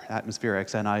server. Atmosphere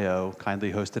XNIO,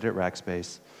 kindly hosted at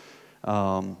Rackspace.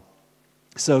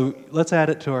 So let's add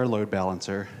it to our load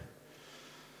balancer.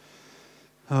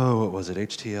 Oh, what was it?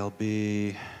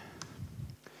 HTLB.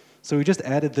 So we just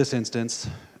added this instance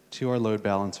to our load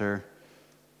balancer.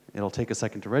 It'll take a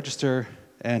second to register,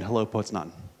 and hello puts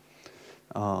none.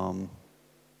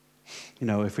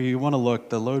 If you want to look,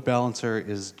 the load balancer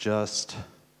is just,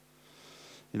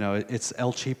 it's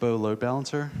El Cheapo load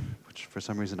balancer, which for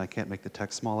some reason I can't make the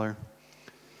text smaller.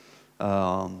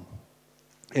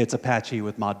 It's Apache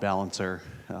with mod balancer,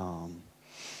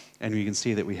 and you can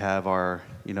see that we have our,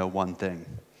 one thing.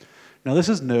 Now this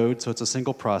is Node, so it's a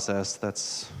single process.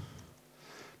 That's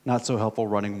not so helpful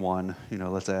running one.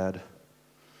 Let's add,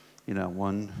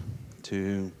 1,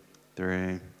 2,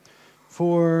 3,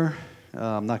 4.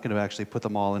 I'm not going to actually put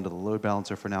them all into the load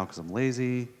balancer for now because I'm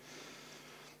lazy.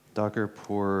 Docker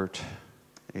port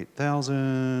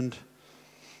 8000,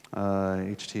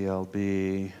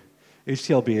 HTLB.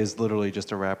 HTLB is literally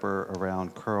just a wrapper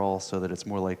around curl so that it's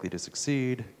more likely to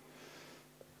succeed.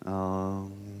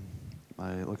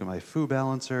 I look at my foo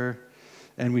balancer,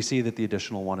 and we see that the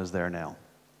additional one is there now.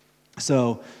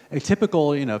 So a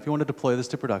typical, if you want to deploy this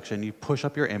to production, you push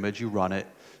up your image, you run it,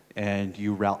 and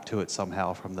you route to it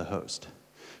somehow from the host.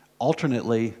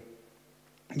 Alternately,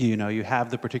 you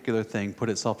have the particular thing put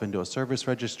itself into a service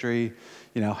registry,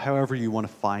 however you want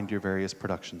to find your various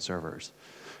production servers.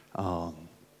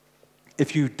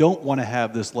 If you don't want to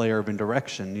have this layer of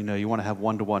indirection, you want to have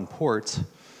one-to-one ports,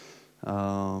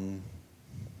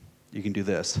 you can do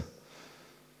this.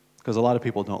 Because a lot of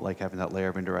people don't like having that layer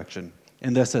of indirection.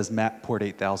 And this says map port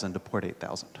 8000 to port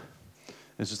 8000.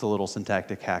 It's just a little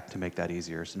syntactic hack to make that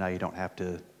easier, so now you don't have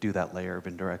to do that layer of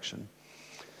indirection.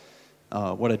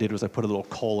 What I did was I put a little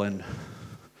colon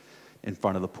in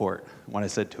front of the port when I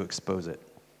said to expose it.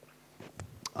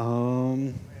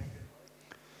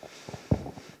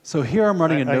 So here I'm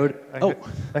running a node.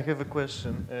 I have a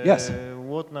question. Yes.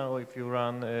 What now if you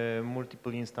run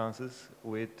multiple instances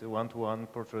with one-to-one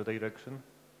port redirection?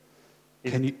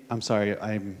 I'm sorry,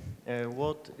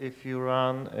 what if you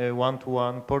run a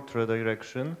one-to-one port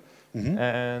redirection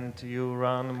and you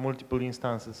run multiple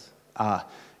instances?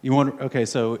 Okay,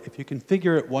 so if you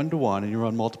configure it one-to-one and you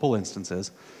run multiple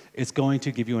instances, it's going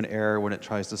to give you an error when it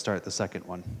tries to start the second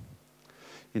one.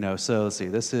 So let's see,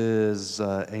 this is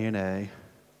A&A.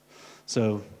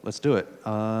 So let's do it.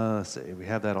 Let's see, we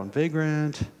have that on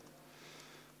Vagrant.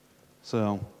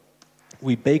 So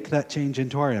we bake that change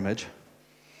into our image.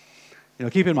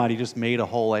 Keep in mind, you just made a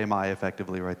whole AMI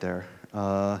effectively right there.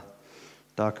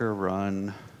 Docker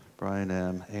run Brian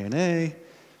M A&A.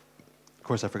 Of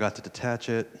course, I forgot to detach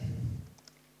it.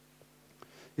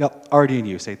 Yep, already in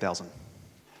use, 8000.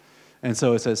 And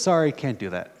so it says, sorry, can't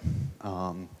do that.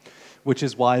 Which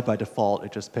is why, by default,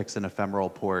 it just picks an ephemeral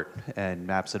port and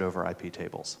maps it over IP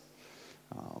tables.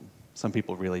 Some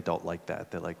people really don't like that.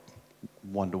 They like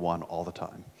one-to-one all the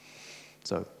time.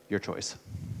 So your choice.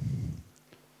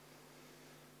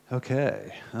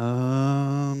 Okay.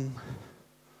 I'm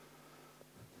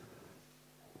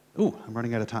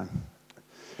running out of time.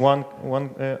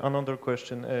 Another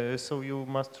question. So you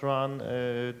must run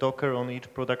Docker on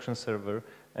each production server,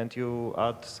 and you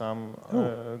add some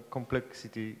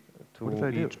complexity to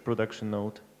each production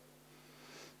node.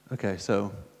 Okay,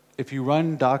 so if you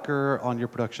run Docker on your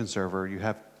production server, you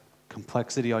have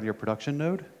complexity on your production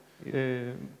node?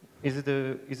 Is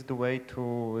it a way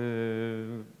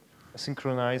to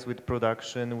synchronize with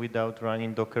production without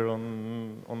running Docker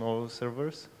on all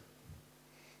servers?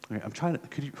 Okay, I'm trying to,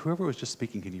 whoever was just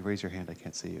speaking, can you raise your hand? I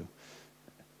can't see you.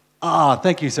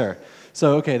 Thank you, sir.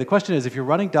 So, okay, the question is, if you're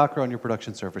running Docker on your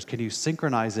production servers, can you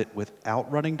synchronize it without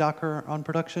running Docker on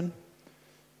production?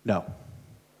 No.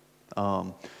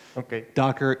 Okay.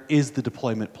 Docker is the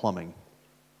deployment plumbing.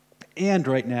 And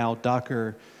right now,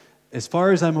 Docker, as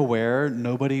far as I'm aware,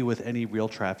 nobody with any real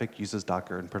traffic uses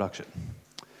Docker in production.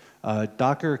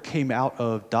 Docker came out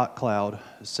of .cloud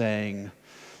saying,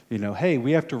 you know, hey,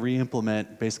 we have to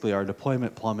re-implement basically our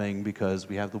deployment plumbing because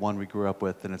we have the one we grew up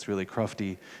with and it's really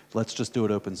crufty. Let's just do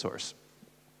it open source.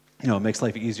 You know, it makes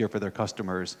life easier for their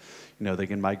customers. You know, they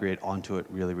can migrate onto it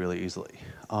really, really easily.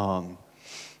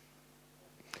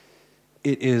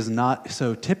 It is not,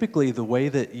 so typically the way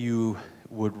that you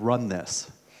would run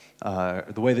this,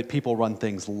 the way that people run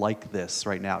things like this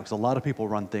right now, because a lot of people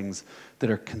run things that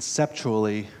are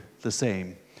conceptually the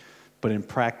same, but in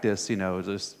practice, you know,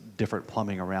 there's different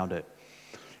plumbing around it,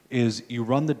 is you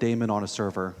run the daemon on a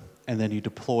server, and then you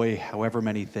deploy however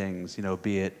many things, you know,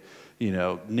 be it, you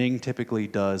know, Ning typically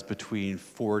does between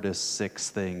 4 to 6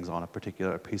 things on a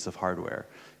particular piece of hardware,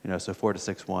 you know, so 4 to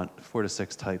 6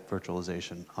 type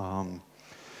virtualization.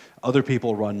 Other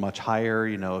people run much higher,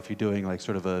 you know, if you're doing like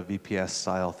sort of a VPS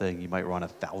style thing, you might run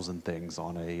 1,000 things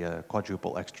on a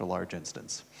quadruple extra large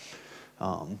instance.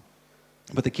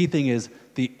 But the key thing is,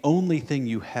 the only thing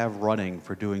you have running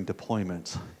for doing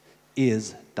deployments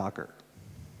is Docker.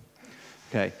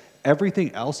 Okay,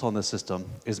 everything else on the system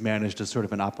is managed as sort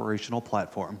of an operational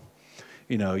platform.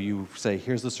 You know, you say,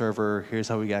 here's the server, here's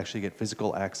how we actually get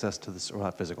physical access to the, or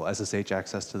not physical, SSH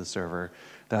access to the server.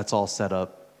 That's all set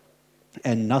up.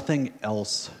 And nothing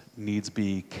else needs to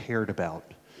be cared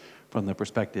about from the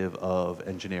perspective of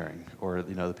engineering or,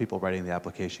 you know, the people writing the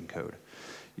application code.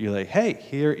 You're like, hey,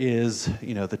 here is,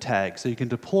 you know, the tag. So you can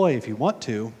deploy, if you want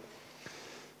to,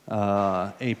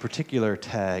 a particular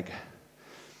tag.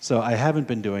 So I haven't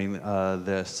been doing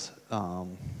this,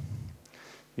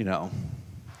 you know,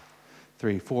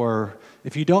 3, 4.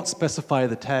 If you don't specify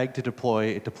the tag to deploy,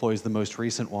 it deploys the most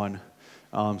recent one.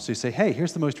 So you say, hey,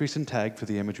 here's the most recent tag for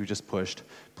the image we just pushed.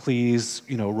 Please,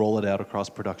 you know, roll it out across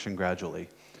production gradually.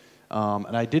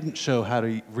 And I didn't show how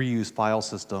to reuse file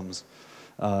systems.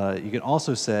 You can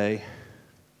also say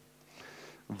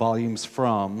volumes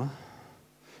from,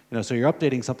 you know, so you're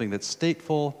updating something that's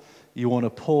stateful. You want to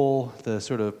pull the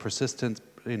sort of persistence,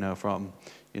 you know, from,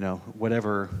 you know,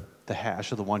 whatever the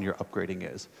hash of the one you're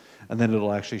upgrading is. And then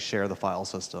it'll actually share the file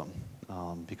system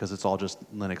because it's all just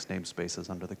Linux namespaces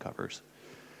under the covers.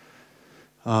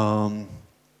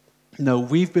 No,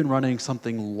 we've been running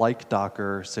something like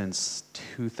Docker since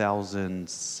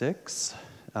 2006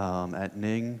 at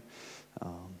Ning.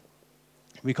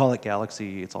 We call it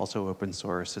Galaxy. It's also open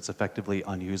source. It's effectively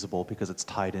unusable because it's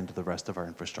tied into the rest of our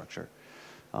infrastructure.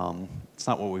 It's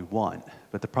not what we want,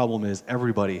 but the problem is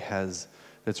everybody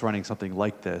that's running something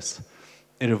like this.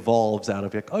 It evolves out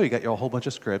of, like, oh, you got your whole bunch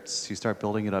of scripts. You start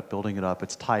building it up.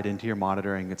 It's tied into your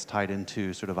monitoring. It's tied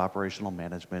into sort of operational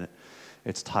management.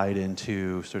 It's tied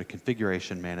into sort of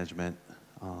configuration management.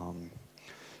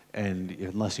 And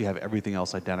unless you have everything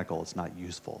else identical, it's not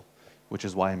useful, which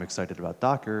is why I'm excited about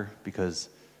Docker, because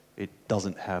it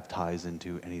doesn't have ties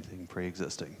into anything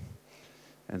pre-existing.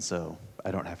 And so I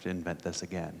don't have to invent this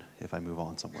again if I move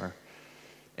on somewhere.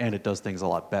 And it does things a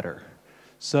lot better.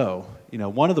 So, you know,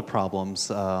 one of the problems,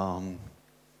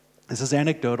 this is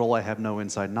anecdotal, I have no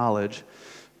inside knowledge,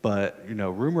 but, you know,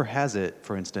 rumor has it,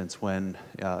 for instance, when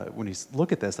you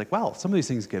look at this, like, wow, some of these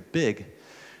things get big.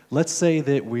 Let's say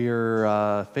that we're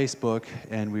Facebook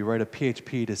and we write a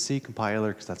PHP to C compiler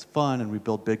because that's fun, and we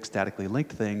build big statically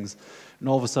linked things, and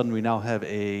all of a sudden we now have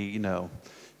a, you know,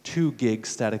 2 gig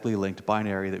statically linked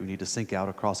binary that we need to sync out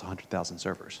across 100,000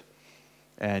 servers.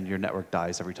 And your network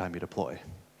dies every time you deploy.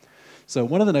 So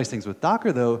one of the nice things with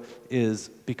Docker, though, is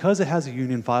because it has a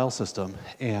union file system,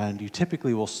 and you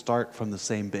typically will start from the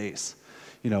same base.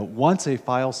 You know, once a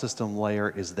file system layer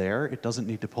is there, it doesn't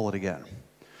need to pull it again.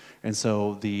 And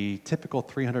so the typical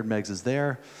 300 megs is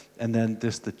there, and then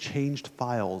the changed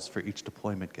files for each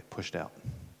deployment get pushed out.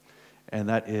 And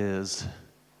that is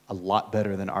a lot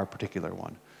better than our particular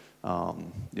one.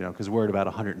 You know, because we're at about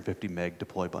 150 meg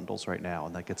deploy bundles right now,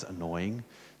 and that gets annoying.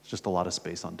 It's just a lot of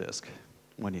space on disk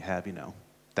when you have, you know,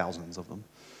 thousands of them.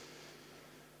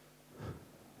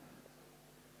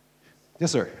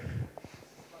 Yes, sir.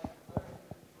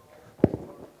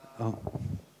 Oh.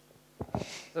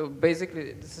 So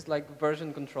basically, this is like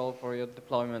version control for your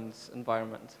deployment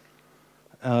environment.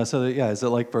 Yeah, is it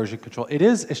like version control? It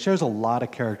is. It shares a lot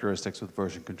of characteristics with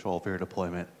version control for your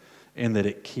deployment, in that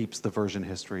it keeps the version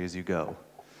history as you go.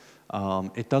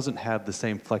 It doesn't have the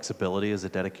same flexibility as a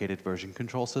dedicated version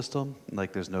control system.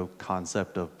 Like, there's no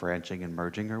concept of branching and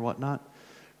merging or whatnot.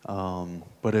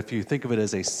 But if you think of it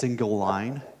as a single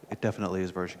line, it definitely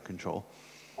is version control.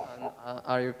 And,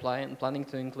 are you planning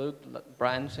to include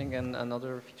branching and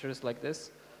other features like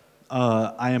this?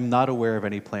 I am not aware of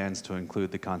any plans to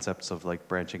include the concepts of like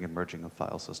branching and merging of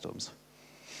file systems.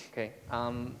 Okay,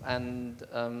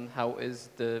 and how is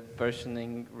the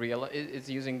versioning real? It's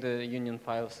using the union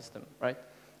file system, right?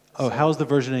 Oh, so how's the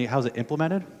versioning, how's it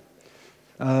implemented?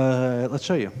 Let's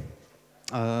show you.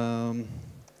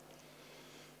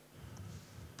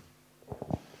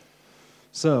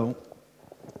 So,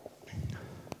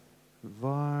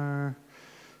 var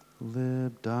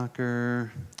lib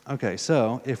docker. Okay,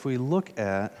 so if we look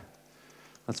at,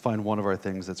 let's find one of our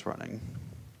things that's running.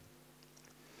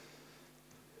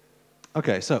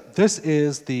 Okay, so this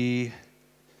is the,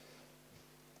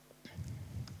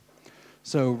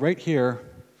 so right here,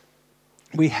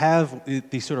 we have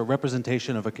the sort of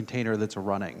representation of a container that's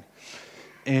running.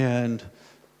 And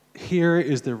here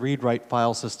is the read-write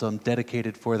file system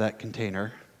dedicated for that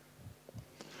container.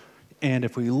 And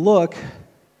if we look,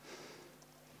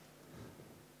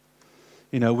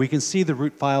 we can see the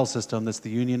root file system, that's the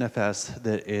Union FS,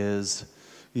 that is,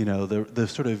 the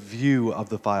sort of view of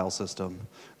the file system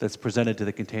that's presented to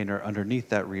the container underneath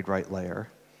that read-write layer.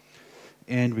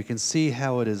 And we can see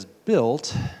how it is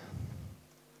built.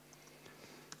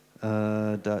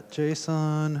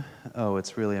 .json. Oh,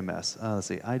 it's really a mess. Let's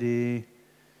see, ID.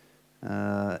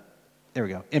 There we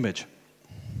go, image.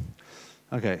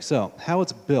 Okay, so how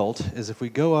it's built is if we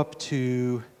go up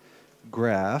to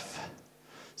graph.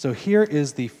 So here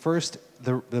is the first,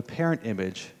 the parent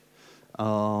image.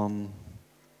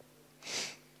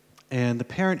 And the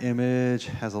parent image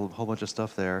has a whole bunch of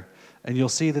stuff there. And you'll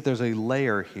see that there's a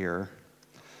layer here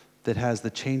that has the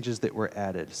changes that were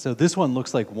added. So this one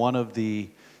looks like one of the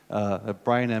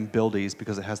Brian M. buildies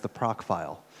because it has the proc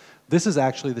file. This is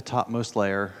actually the topmost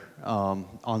layer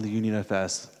on the Union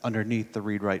FS underneath the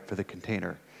read-write for the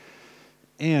container.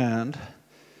 And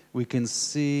we can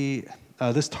see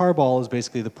this tarball is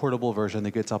basically the portable version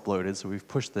that gets uploaded. So we've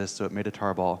pushed this, so it made a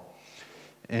tarball.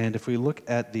 And if we look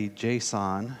at the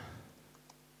JSON,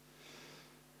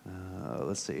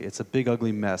 let's see, it's a big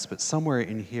ugly mess, but somewhere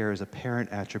in here is a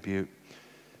parent attribute.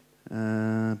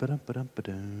 Anyone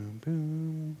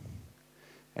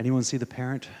see the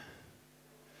parent?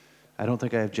 I don't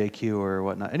think I have JQ or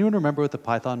whatnot. Anyone remember what the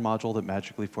Python module that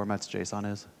magically formats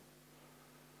JSON is?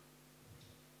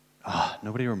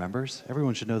 Nobody remembers?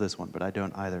 Everyone should know this one, but I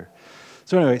don't either.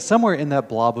 So anyway, somewhere in that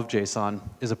blob of JSON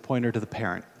is a pointer to the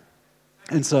parent.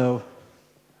 And so,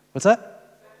 what's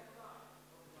that?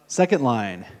 Second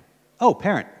line. Oh,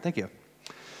 parent, thank you.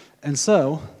 And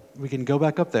so, we can go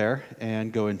back up there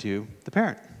and go into the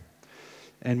parent.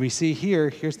 And we see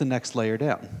here's the next layer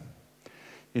down.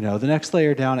 The next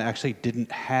layer down actually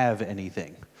didn't have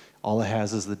anything. All it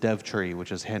has is the dev tree,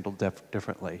 which is handled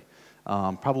differently.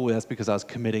 Probably that's because I was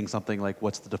committing something like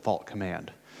what's the default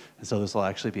command. And so this will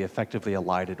actually be effectively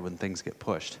elided when things get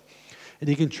pushed. And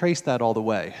you can trace that all the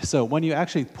way. So when you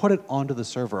actually put it onto the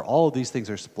server, all of these things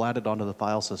are splatted onto the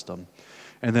file system.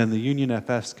 And then the Union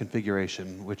FS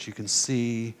configuration, which you can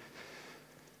see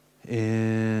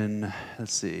in,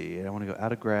 let's see, I want to go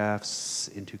out of graphs,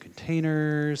 into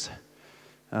containers.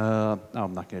 I'm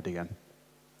not going to dig in.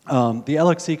 The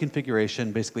LXC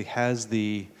configuration basically has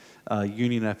the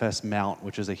Union FS mount,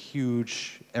 which is a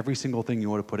huge, every single thing you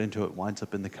want to put into it winds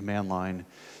up in the command line,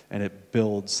 and it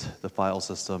builds the file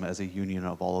system as a union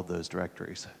of all of those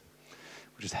directories,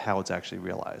 which is how it's actually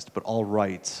realized. But all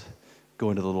writes go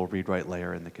into the little read-write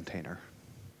layer in the container.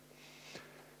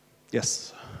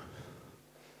 Yes?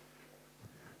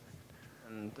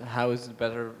 And how is it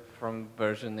better from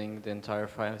versioning the entire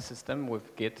file system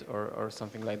with Git or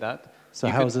something like that? So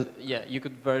how is it? Yeah, you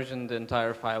could version the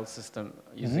entire file system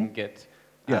using Git.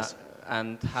 Yes.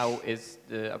 And how is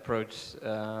the approach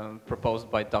proposed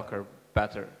by Docker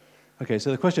better? Okay,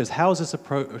 so the question is, how is this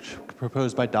approach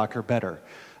proposed by Docker better?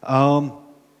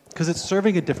 Because it's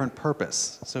serving a different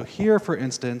purpose. So here, for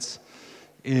instance,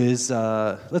 is,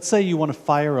 let's say you want to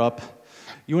fire up,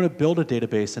 you want to build a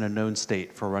database in a known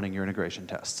state for running your integration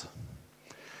tests.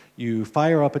 You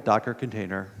fire up a Docker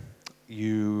container,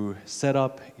 you set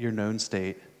up your known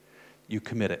state, you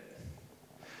commit it.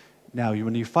 Now,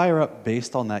 when you fire up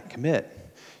based on that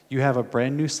commit, you have a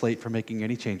brand new slate for making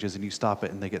any changes, and you stop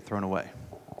it, and they get thrown away.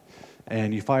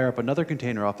 And you fire up another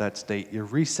container off that state, you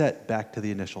reset back to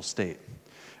the initial state.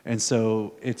 And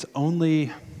so it's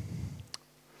only,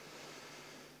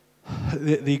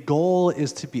 the goal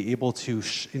is to be able to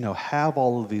have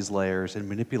all of these layers and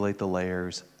manipulate the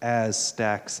layers as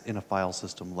stacks in a file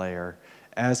system layer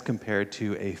as compared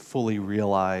to a fully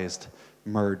realized,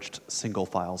 merged single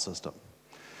file system.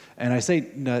 And I say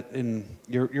that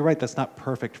you're right, that's not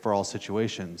perfect for all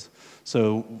situations.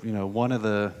 So, one of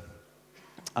the,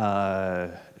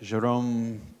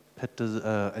 Jerome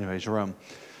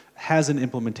has an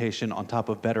implementation on top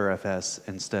of BetterFS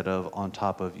instead of on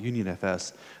top of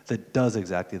UnionFS that does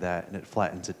exactly that, and it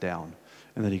flattens it down.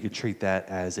 And then you could treat that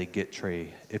as a Git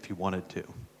tree if you wanted to.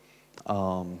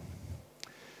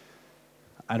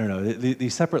 I don't know, the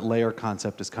separate layer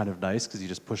concept is kind of nice because you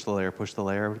just push the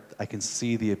layer. I can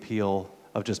see the appeal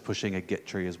of just pushing a Git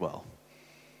tree as well.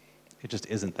 It just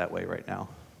isn't that way right now.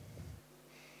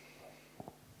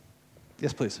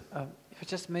 Yes, please. If I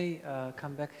just may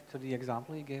come back to the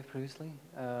example you gave previously,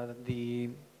 the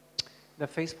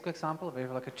Facebook example, where you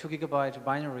have like a 2 GB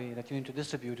binary that you need to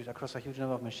distribute it across a huge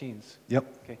number of machines. Yep.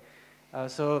 Okay.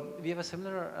 So we have a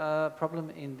similar problem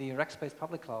in the Rackspace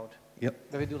public cloud. Yep.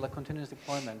 Where we do like continuous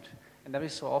deployment, and every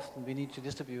so often we need to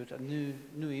distribute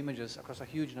new images across a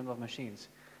huge number of machines.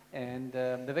 And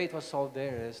the way it was solved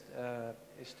there is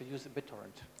to use the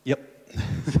BitTorrent. Yep.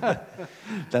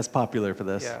 That's popular for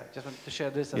this. Yeah, just wanted to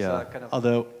share this as a kind of...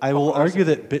 Although I will argue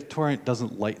that BitTorrent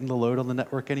doesn't lighten the load on the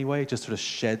network anyway, just sort of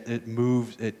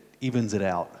it evens it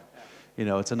out.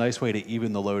 It's a nice way to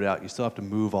even the load out. You still have to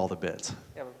move all the bits.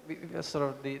 Yeah,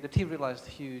 the team realized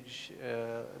huge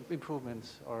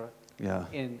improvements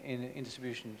in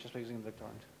distribution just by using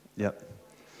BitTorrent. Yep.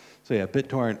 So yeah,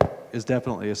 BitTorrent is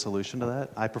definitely a solution to that.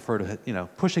 I prefer to,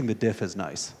 pushing the diff is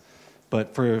nice.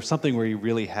 But for something where you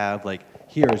really have, like,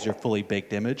 here is your fully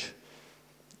baked image,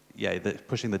 yeah,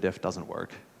 pushing the diff doesn't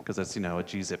work because it's, a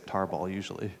gzip tarball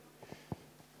usually.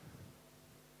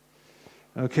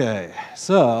 Okay,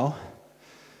 so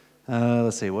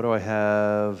let's see, what do I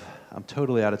have? I'm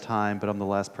totally out of time, but I'm the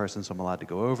last person, so I'm allowed to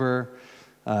go over.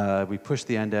 We pushed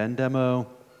the end-to-end demo.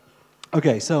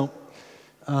 Okay, so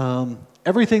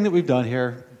everything that we've done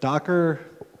here, Docker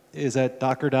is at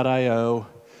docker.io.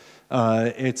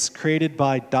 It's created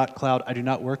by .cloud. I do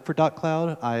not work for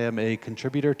 .cloud. I am a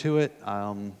contributor to it.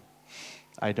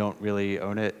 I don't really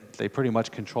own it. They pretty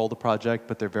much control the project,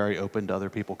 but they're very open to other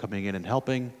people coming in and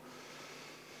helping.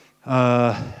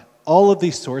 All of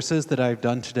these sources that I've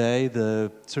done today,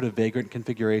 the sort of vagrant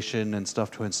configuration and stuff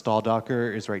to install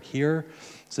Docker is right here.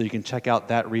 So you can check out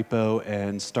that repo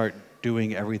and start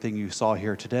doing everything you saw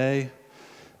here today.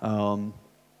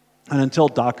 And until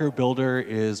Docker Builder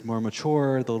is more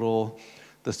mature,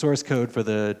 the source code for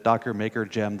the Docker Maker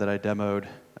gem that I demoed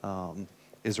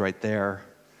is right there.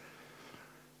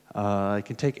 I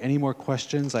can take any more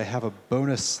questions. I have a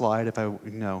bonus slide if I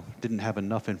didn't have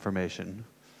enough information.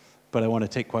 But I want to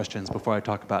take questions before I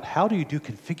talk about how do you do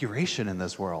configuration in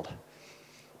this world?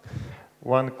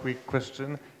 One quick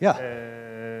question.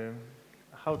 Yeah.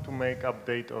 How to make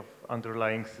update of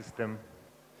underlying system?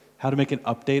 How to make an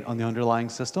update on the underlying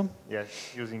system? Yes,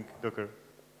 using Docker.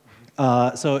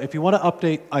 So if you want to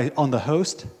update on the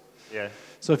host, yeah.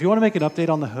 So if you want to make an update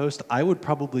on the host, I would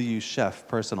probably use Chef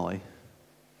personally.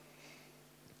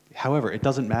 However, it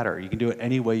doesn't matter. You can do it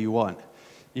any way you want.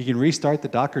 You can restart the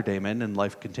Docker daemon and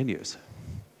life continues.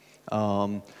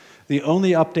 The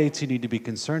only updates you need to be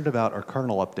concerned about are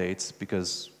kernel updates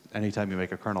because anytime you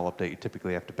make a kernel update, you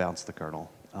typically have to bounce the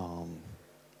kernel.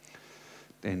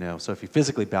 So if you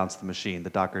physically bounce the machine, the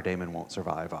Docker daemon won't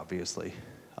survive, obviously.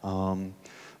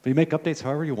 But you make updates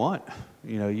however you want.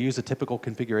 You use a typical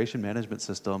configuration management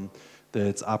system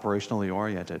that's operationally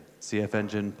oriented. CF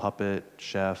Engine, Puppet,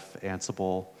 Chef,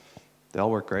 Ansible, they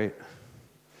all work great.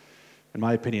 In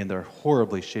my opinion, they're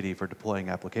horribly shitty for deploying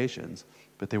applications,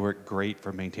 but they work great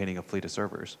for maintaining a fleet of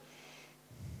servers.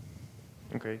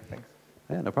 Okay, thanks.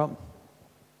 Yeah, no problem.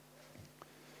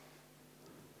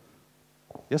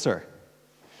 Yes, sir.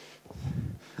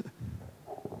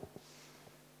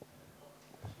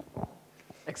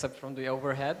 Except from the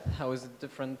overhead, how is it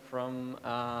different from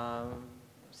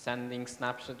sending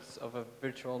snapshots of a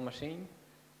virtual machine?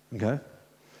 Okay.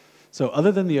 So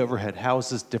other than the overhead, how is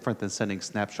this different than sending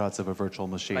snapshots of a virtual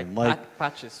machine? Like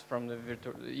patches from the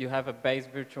virtual, you have a base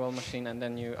virtual machine and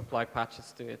then you apply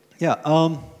patches to it.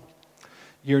 Yeah,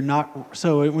 you're not,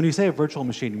 so when you say a virtual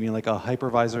machine, you mean like a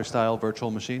hypervisor style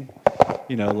virtual machine?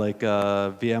 Like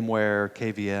VMware,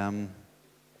 KVM.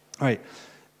 All right,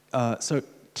 so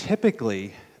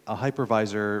typically a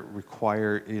hypervisor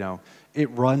it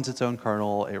runs its own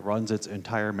kernel, it runs its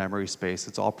entire memory space,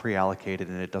 it's all pre-allocated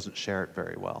and it doesn't share it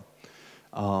very well.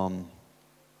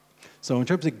 So in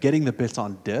terms of getting the bits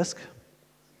on disk,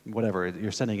 whatever,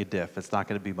 you're sending a diff, it's not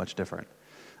going to be much different.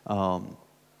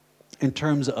 In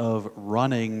terms of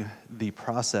running the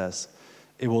process,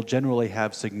 it will generally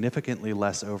have significantly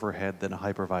less overhead than a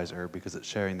hypervisor because it's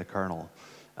sharing the kernel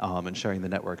and sharing the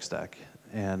network stack.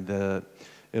 And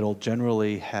It'll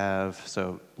generally have,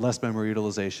 so less memory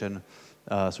utilization,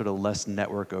 sort of less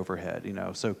network overhead,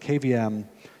 So KVM,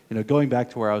 going back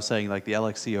to where I was saying like the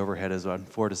LXC overhead is on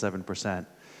 4 to 7%,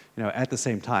 at the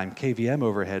same time, KVM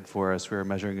overhead for us, we were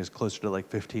measuring is closer to like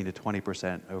 15 to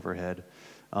 20% overhead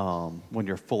when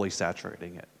you're fully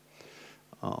saturating it.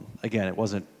 Again, it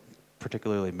wasn't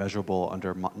particularly measurable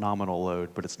under nominal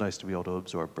load, but it's nice to be able to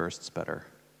absorb bursts better.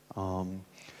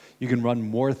 You can run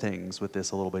more things with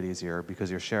this a little bit easier because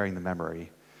you're sharing the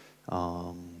memory.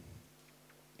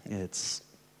 It's,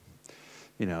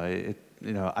 do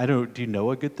you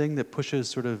know a good thing that pushes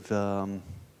sort of,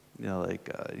 like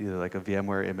either like a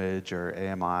VMware image or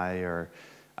AMI or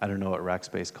I don't know what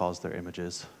Rackspace calls their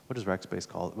images. What does Rackspace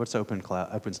call? What's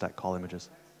OpenStack call images?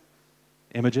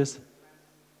 Images?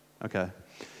 Okay.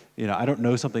 I don't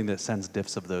know something that sends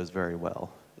diffs of those very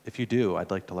well. If you do,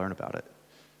 I'd like to learn about it.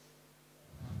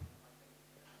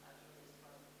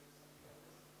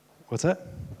 What's that?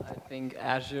 I think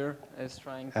Azure is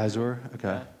trying to... Azure? Okay.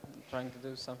 Yeah, trying to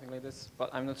do something like this, but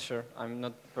I'm not sure. I'm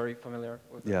not very familiar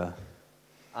with it. Yeah.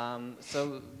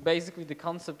 So basically the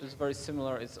concept is very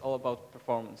similar. It's all about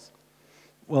performance.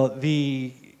 Well,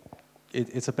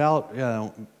 it's about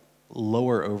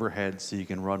lower overhead so you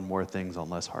can run more things on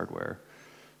less hardware.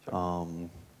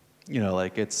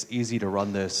 Like it's easy to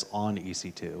run this on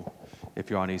EC2 if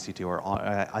you're on EC2 or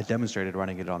I demonstrated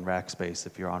running it on Rackspace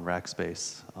if you're on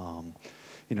Rackspace.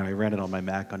 I ran it on my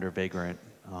Mac under Vagrant.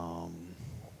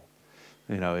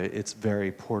 It's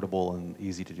very portable and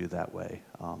easy to do that way.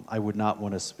 I would not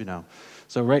want to,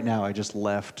 so right now I just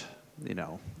left,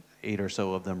 8 or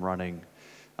so of them running.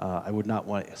 I would not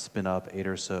want to spin up 8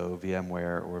 or so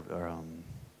VMware or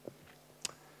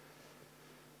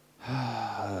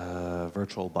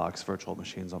VirtualBox virtual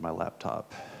machines on my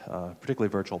laptop,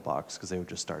 particularly VirtualBox because they would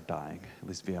just start dying. At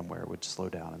least VMware would slow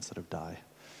down instead of die.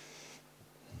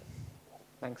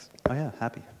 Thanks. Oh yeah,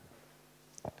 happy.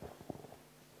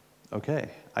 Okay,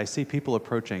 I see people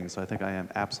approaching, so I think I am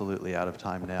absolutely out of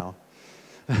time now.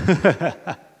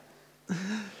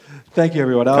 Thank you,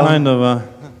 everyone. Kind of.